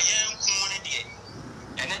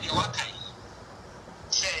 And then you walk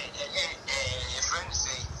say, a friend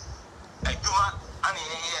say, I do not, and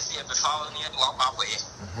yes, you have found near to our way.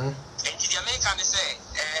 And the American say,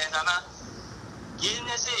 Nana, you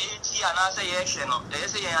say, and I say, yes,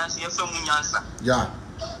 there's a answer from Munyansa. Yeah.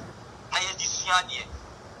 I this year.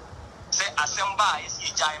 Say, Assemble is a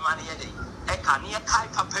giant money a day. I can't hear Kai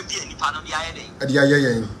Papa be any pan of the idea.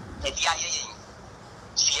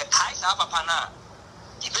 She a Kai's up a pana.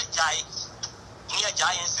 If it giant, near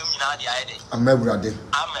giants, you know the idea. I'm a brother.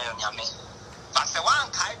 I'm a yammy. But the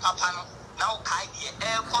one Kai Papa now Kai the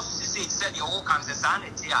air cost to say, said your whole cancer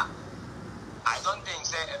sanity. I don't think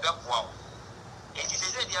say a bit wow. It is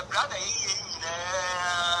said your brother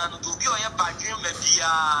to be a bedroom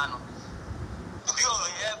piano. To be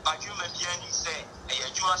a bedroom piano, say, a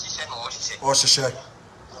Jewish or she said.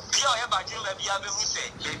 Be a bedroom piano, who say,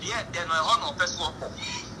 baby, then I honor personal.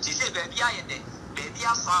 She said, baby, I did, baby,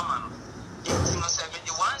 a salmon.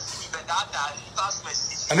 1871, but that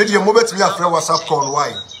is and then you move it to me after WhatsApp call.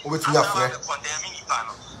 Why? Over to me after.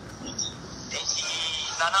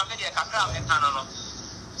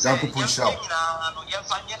 Thank you, push out.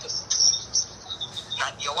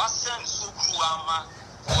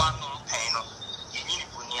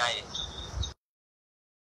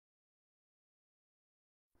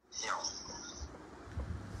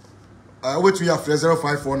 Wait to me after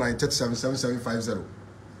 0549 377750.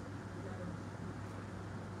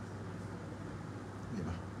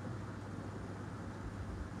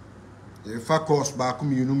 If I course back,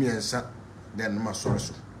 you know me and sat, then my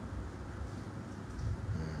source.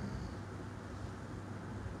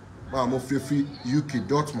 I'm of free UK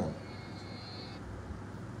Dortmund.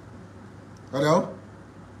 Hello?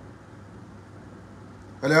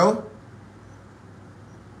 Hello?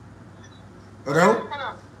 Hello?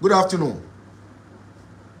 Good afternoon.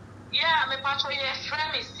 Yeah, my pastor, your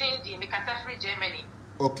friend is Cindy in the Catafri, Germany.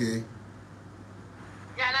 Okay.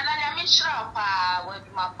 Yeah, I'm in Shrapa with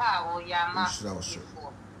my power, Yama.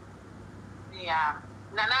 Yeah,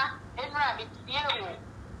 Nana, and rabbit, you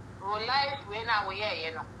life when I were here,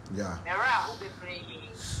 you know. Yeah. Nero who be free.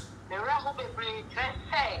 Nero who be free.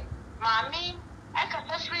 Say, Mammy, I can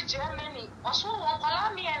free Germany. Also,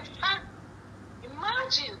 won't me and son.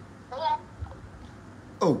 Imagine.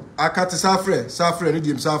 Oh, I can't Safre, need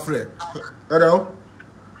him Safre. Hello?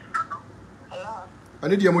 Hello? I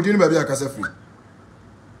need your Modini baby, I can say free.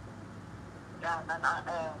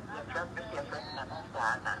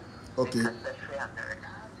 Okay.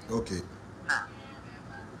 Okay. Now,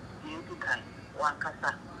 you can one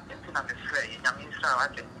casa into a free,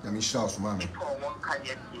 Yamisha, mammy. For one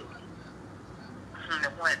career.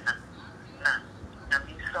 Now,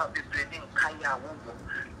 Yamisha be breeding Kaya Wumbo,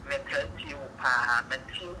 Metati,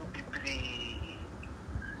 Matthew will be breed.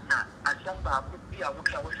 Now, as Jamba could be a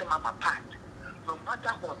worker with a mamma part, no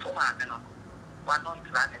matter what one not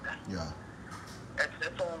running. Yeah.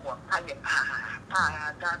 Except for one Kaya,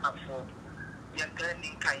 Dana for your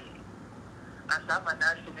turning Kaya. As I'm an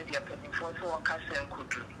answer, maybe a penny for one castle could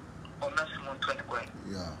do, or not small 20 grand.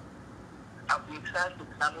 Yeah. I've been trying to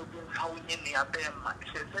know how in the Abema.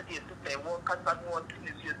 She said, yes, they won't cut back what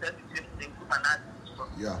is your that is just the human.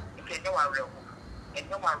 Yeah. Okay, no one rebel. And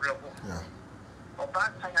no one rebel. Yeah. Or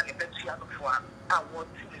bad time and a bet you have for I want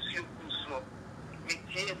to see you so. Me,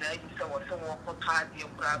 there is someone for party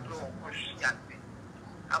and grab or she has been.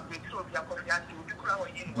 I've been told you have to grow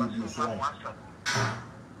in what's so awesome.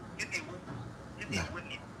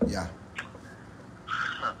 Yeah.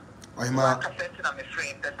 I'm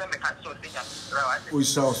we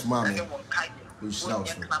shall mommy. We shall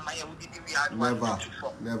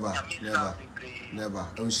never.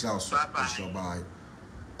 We shall buy.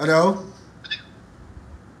 Hello?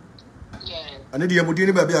 Yeah. I need your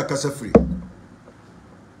Modini baby a casa free.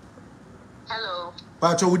 Hello.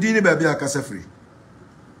 Pacho Udini baby a casa free.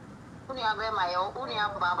 Unia my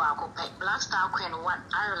Unia Baba, Black Star Queen 1,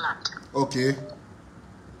 Ireland. Okay.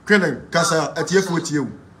 Queen Casa at your foot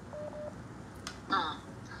you.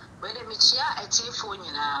 When the Michia at your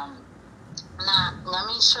phone, na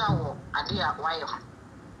Namisha, a dear wife.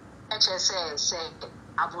 HSA say,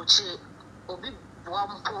 Abuchi, Obi,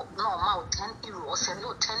 one no amount 10 euros, send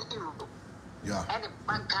you 10 euros. Yeah. And the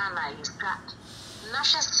Bagana is that.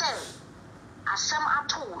 Nasha said, Asam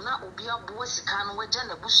ato na obi abo sika no waja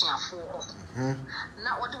na busuafo ho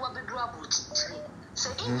na wode wabedru aboti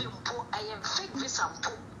say if you po I fake visa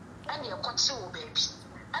po and you kote wo baby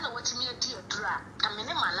and watimi adi adura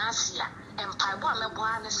amene Manasseh empaibo amebo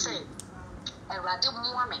ane say Erade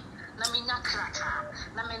muame na menya kraka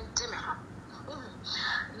na mente me ha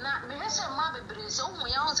na me hese ma bebre so hu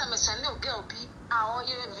ya won say me send no girl bi a o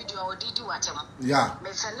ye video o didi watem yeah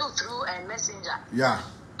me send no through a messenger yeah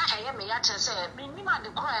I may actually say, Minima the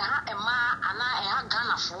cry, and ma, and I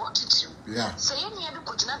Ghana for teach you. Yeah. Say, any other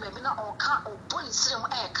could never be or can't or police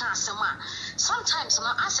air can't say, sometimes I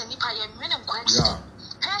ask any pie and minimum question.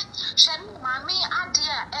 Shen, mammy,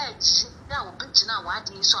 idea edge, now will be to know what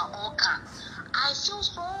you saw all can. I feel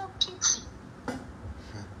so pity.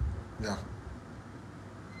 Yeah.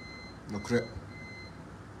 No crap.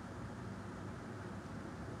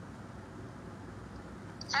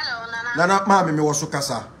 Hello, Nana. Nana, mammy, me was so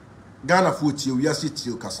cassa. Ghana foot you, yes, it's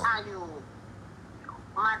you, cassa. Are you?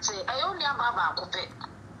 Mate, I only have Baba Cope.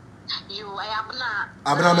 You, I have not.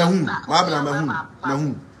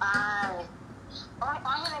 Mahum. I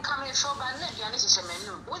am coming from my lady, and this is a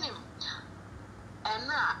menu. With him. And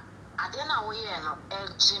now, I don't know where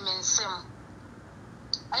Jim and Sam.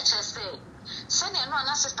 I just say, send an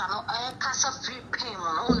assistant, I cast a free pain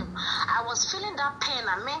on him. I was feeling that pain,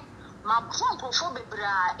 and me, my bronchophobic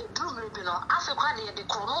bra, a blue ribbon, after quite the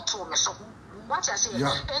chronoto, so. What I say,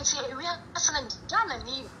 and see, we are Ghana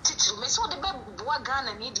need teaching me so the baby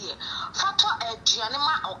Ghana need ye. Fato a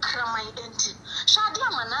Gianema or Cramai empty. Shadia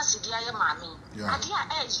Manasseh, dear mammy. Adia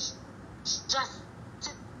edge. Just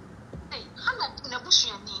say, Hannah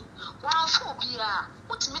Nabushani, while phobia,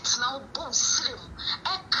 what makes now both slim,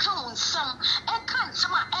 a crown some, a can't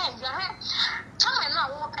some air. Tell me now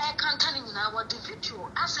what I can't tell you now what the video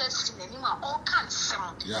assess in anymore or can't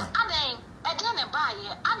some. I didn't buy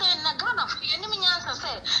it. I didn't Ghana for your enemy answer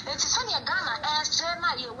say, and to send your Ghana and say,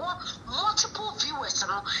 now you want multiple viewers.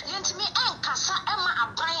 Yet me and Cassa Emma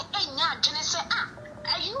are buying a yard, and say,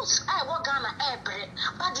 I use I walk Ghana air bread,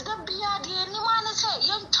 but didn't be anyone say,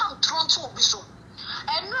 young Tom Toronto be so.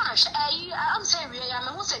 And Rush, I'm saying, I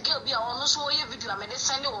am also a girl be almost all your video. I made a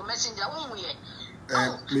send or messenger.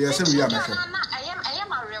 I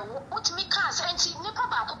am a real what me cars and see Nipa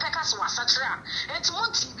Baku Pecas was such a it's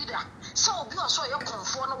Monty Bida. So be also your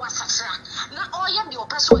conform was such a not all your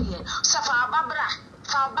person here. Safa Babra,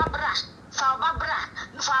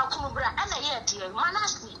 Fal Kumubra, and a year, dear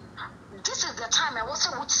Manasseh. This is the time I was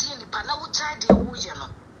would see the Pana would try the Oyerepa.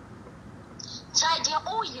 Try the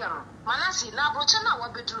Oyerepa. Manasseh, now Brochana,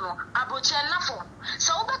 what be doing? Abrochana for.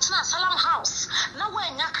 So, but not Salam House. Now,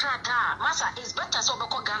 when Yakrata, Massa is better so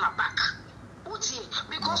Ghana back.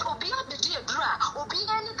 Because Obia the dear dra,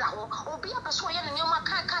 Obia any daho, Obia persuasion and Yoma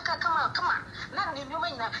come on. Not the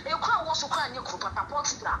Yumina, a crowd was to cry in your group at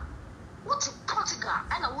Portugal. What's Portugal?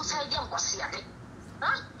 And I would say, young Quasiate.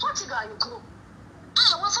 Huh? Portugal, you go.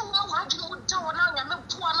 I was a woman who had you down now, and I'm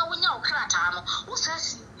poor now when you're Kratano. Who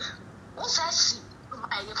says your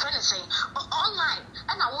friend is saying online,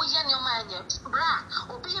 and I will yen your man, bra,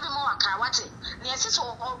 or be more Kawati. Yes,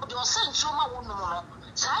 or your son, Shoma woman.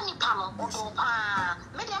 Sani pano, or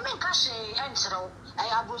maybe I make a answer. I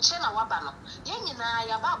have Bruchena Wabano. Yen and I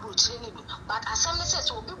have Brucheni, but as some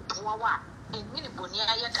says will be poor in Minibonia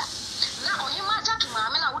Yada. Now, you might talk to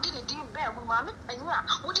Mamma, I wouldn't deem bear with Mamma, and you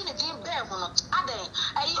wouldn't deem bear with Ade.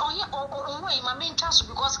 I own way my main task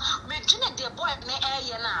because me Janet, dear boy, ne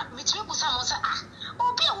air na, me triple someone say,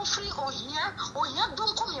 oh, be a free or here,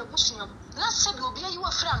 don't come here, Muslim. Not said will be you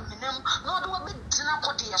a friend, nor do a bit dinner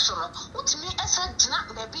cotia solo. What me as a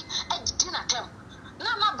dinner, baby, at dinner time.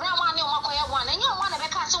 Now, brown one, you one, and you want to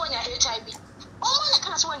make us when you're HIV. Oh, one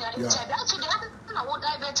can't when you're HIV. Actually, I would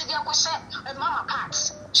die better than was said, and Mamma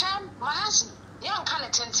Parks. Chan, Manasseh, young kind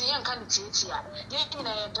of tent, young kind of tea, young in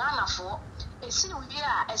a Ghana for a sin will be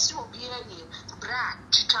a sea will be a bra,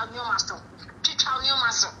 to tell your master.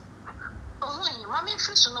 Oh, Mammy,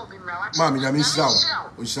 first to know be married. Mammy, I mean,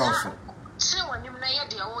 we shall. So when you may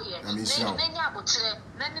the old year, I mean, then I would say,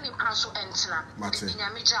 then you cancel and snap. Mate, we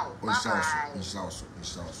shall.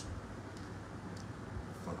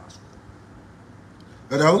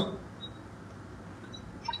 Hello?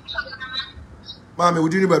 Mammy,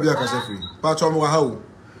 would you be a cafe? Patch on how?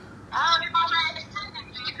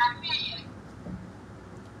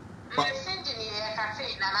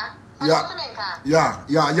 Yeah,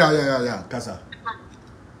 Casa.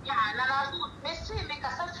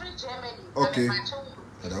 Okay.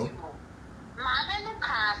 Hello?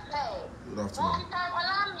 Good afternoon.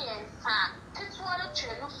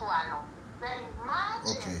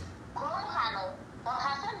 Okay.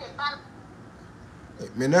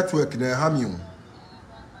 My network na hamium.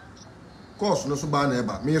 Course no so ba na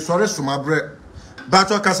eba. Me sorry so my bread.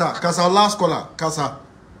 Bato Casa last caller, Casa.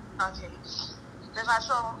 Okay. Never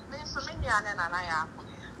so me so me na ya.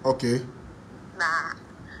 Okay. Na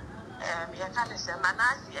ya can say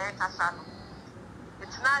Manasseh e Casa no.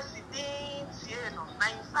 It's not sitting here no. Na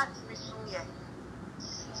in fact me so here.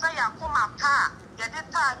 So ya come pa, ya dey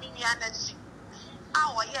ta me ni energy.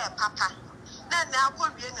 Awo ye papa. Na na akọ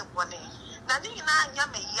wie ne bone. Nani na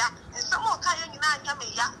Yameya, and some more Kayan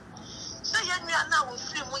Yameya. Say, you're now with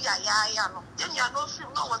free Muya, no. Then you're no free,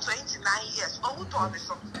 no 29 years. Oh, who told me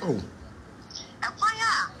so? Oh. A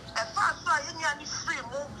fire, a fast any free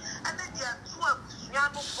move, and then you're 12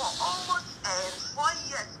 years for almost 4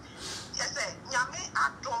 years. Yes, Yame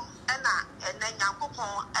Atom and then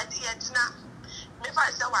Yapong at the end. If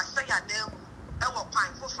I say what say your name, I will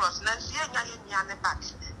pine for frost, Nancy and Yan back.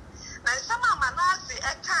 Now, some of Manasseh,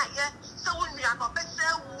 a kind, so when we are not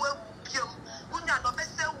better, will you? When you are not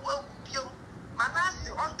better, will you?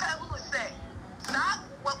 Manasseh, on time will say, that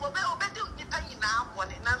what will be obeyed depending now, one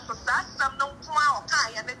in answer, that some no flower,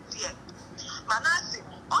 kind, and a dear. Manasseh,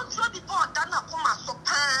 on to the port, done up for my so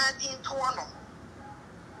pad into one.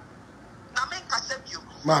 Now make us save you.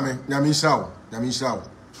 Mammy, Yamishaw.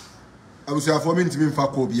 I was for me to be for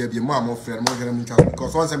Kobe, be mom of friend,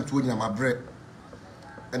 because once I'm doing my bread,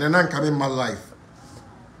 and then I'm coming my life.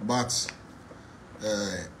 But,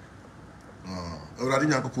 already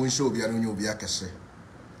not going to show me on your Biacase.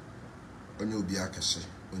 On your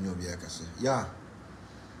Biacase, yeah.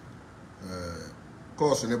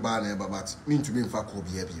 Course in the banner, but mean to be for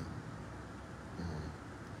Kobe.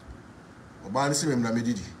 Obani see him,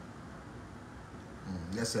 Namidi.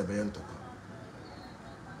 Yes, sir, Bento.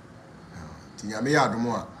 Tinyame ya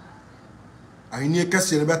adomo a ahini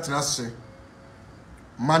kase ne betena se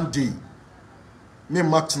Monday me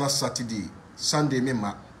matna Saturday Sunday me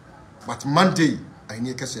ma but Monday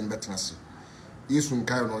ahini kase ne betena se Yesu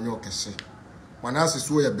nkai no onyo kase Manasseh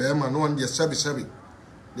so ye be ma no on de sebi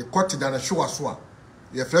de court da na hwe so a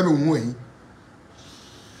ye fra me hu ahi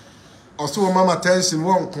oso mama tension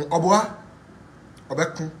won ko oboa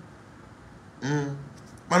obekun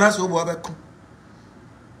Manasseh oboa obekun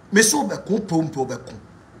me so be ko pompo be ko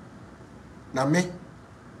na me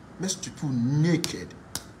stupid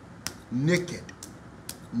naked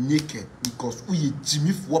because we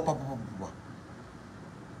jimi fo papa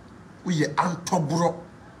we antobro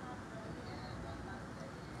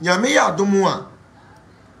nyame ya adomo a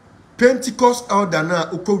Pentecost elder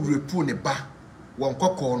na okowrepu ne ba won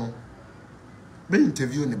kokko no be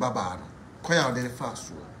interview ne baba no koya ode fa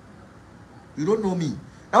so you don't know me.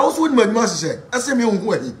 I also with my master. I say me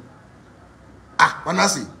unhu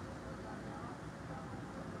Manasseh.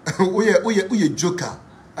 We joker.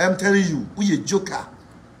 I am telling you, we joker.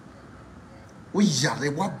 We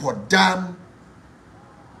yare what bodam.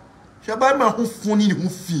 Shaba ma hu funi hu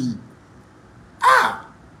fi.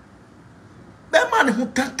 Be man hu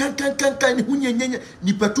kan hu nyenye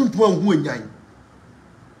ni patuntu hu enyan.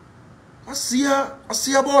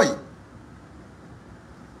 Asia boy.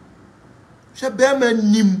 Shebema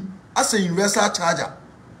nim as a universal charger.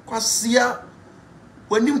 Kwasia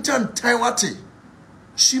when you turn Taiwate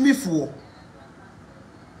shimi for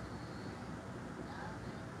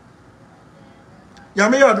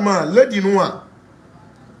Yame Adma, lady noa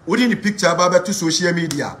within the picture about to social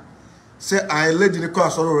media. Say I lady in the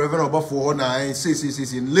class or Reverend obofour na I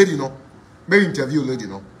say lady no. May interview lady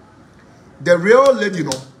no. The real lady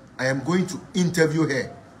no, I am going to interview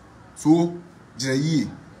her. So Jaye.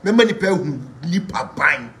 Me many pe hu nipa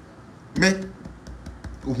ban me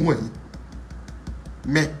ohu ahi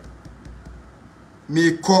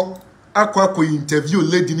me ko akwa interview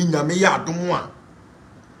lady ni nyame ya adomo a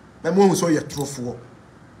me mo hu so ye trofo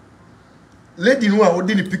lady no a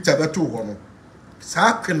odi ni picture beto ho no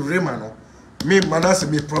sa ken rema no me Manasseh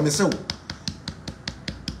me promise o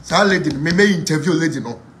sa lady me interview lady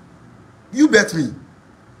no you bet me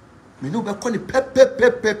no be call ni pepe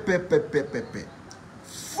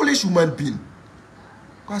foolish human being.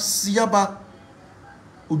 Kwasiaba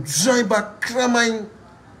Ujaiba Kramai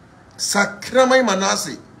Sakramai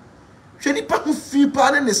Manasseh. Sheni pa ku fi pa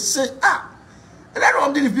ne say and I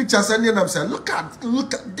don't the picture sending them say look at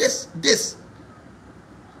this.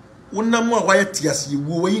 Unamwa wire tears you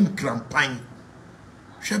wo in crampine.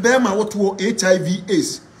 Shebema what wo HIV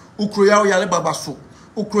AIDS. Ukroya yale baba so.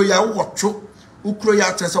 Ukroya wocho.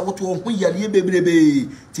 Ukroya tesa what wo hu yale bebrebe.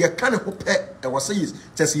 Ti aka ne ho pe e was say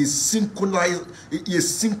just is synchronize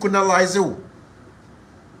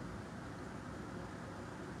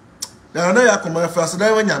na ya koma fast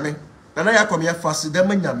da nyame na ya koma fast da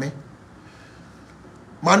nyame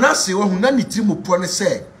Manasseh wo hu na ni tiri mo po ne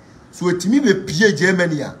say so etimi be pie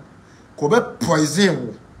Germany a ko be poison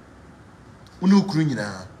wo unu ukru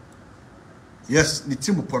nyina yes ni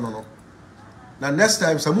tiri mo po no na next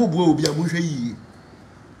time samu bo obi a mo hwe yi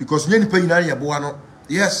because nyani pa nyina ya bo ano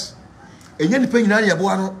yes nyani pa nyina ya bo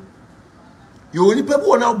ano yo ni pa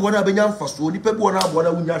bo na bo na benya mfaso ni pa bo na bo na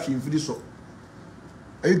wunya hwe mfidi so.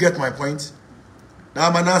 You get my point?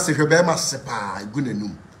 Now Manasseh Shebema sepa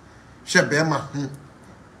gunenum. Shebema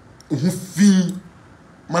Ufi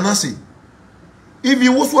Manasseh. If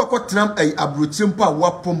you also got tram a abrutimpa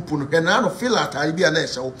wapumpo, and I don't feel at Arabia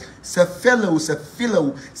Nation, se fellow,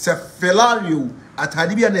 at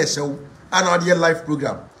Arabia Nation, and our dear life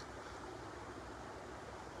program.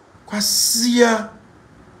 Kwasia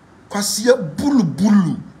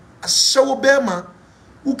bulu, a show bema,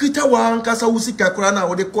 ukita wan kasa usika kurana,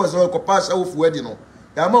 or the cause of Kopasa of wedding.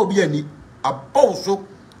 Yama obi ani, a boso,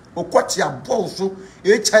 or kwatia boso,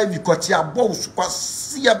 HIV kwatia boso,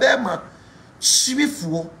 kwasia bema.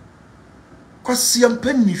 Shibifuo kwasi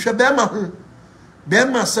ampanni hwe bema ho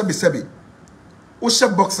bema sabi wo hye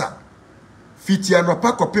boxer fitia no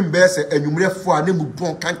pa kopim be se anwumrefo a ne mu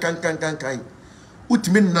bon kan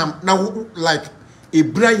utimi nam na like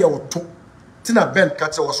ebra ye oto tina ben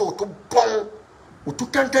kate wo so oto bon oto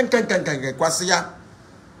kan kwasi ya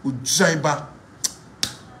ujan ba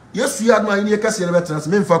yesu ya aduma ni kase ne betrans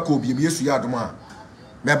memfa ko bi yesu ya aduma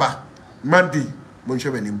meba mandi mo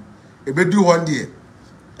hwe banim ebedi one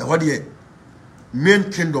day main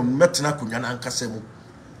kingdom metna kunya na ankasemu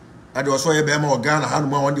ade oso ye bema Ghana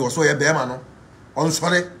hanuma one day oso ye bema no on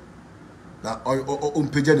sore na on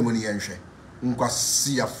peja ni moni yenhwe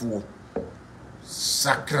nkwasiafo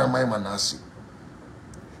sakramai Manasseh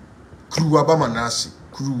kruwaba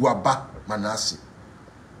Manasseh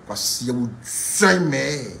kwasia udwan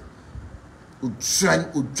me udwan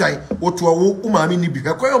oto wo umami ni bi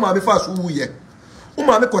kwa umami fa so wuye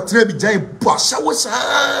umame kotre bi jan bosa wo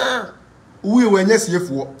sa uwe wenye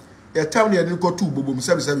siefuo e town ye nko tu bobom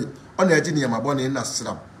sebi ona eji ne yamabo ne na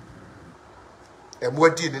sram e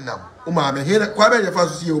modi ni nam umame he kwa be ye fa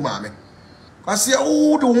so sie umame kwase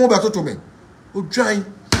wo de wo be toto me odwan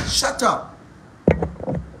shut up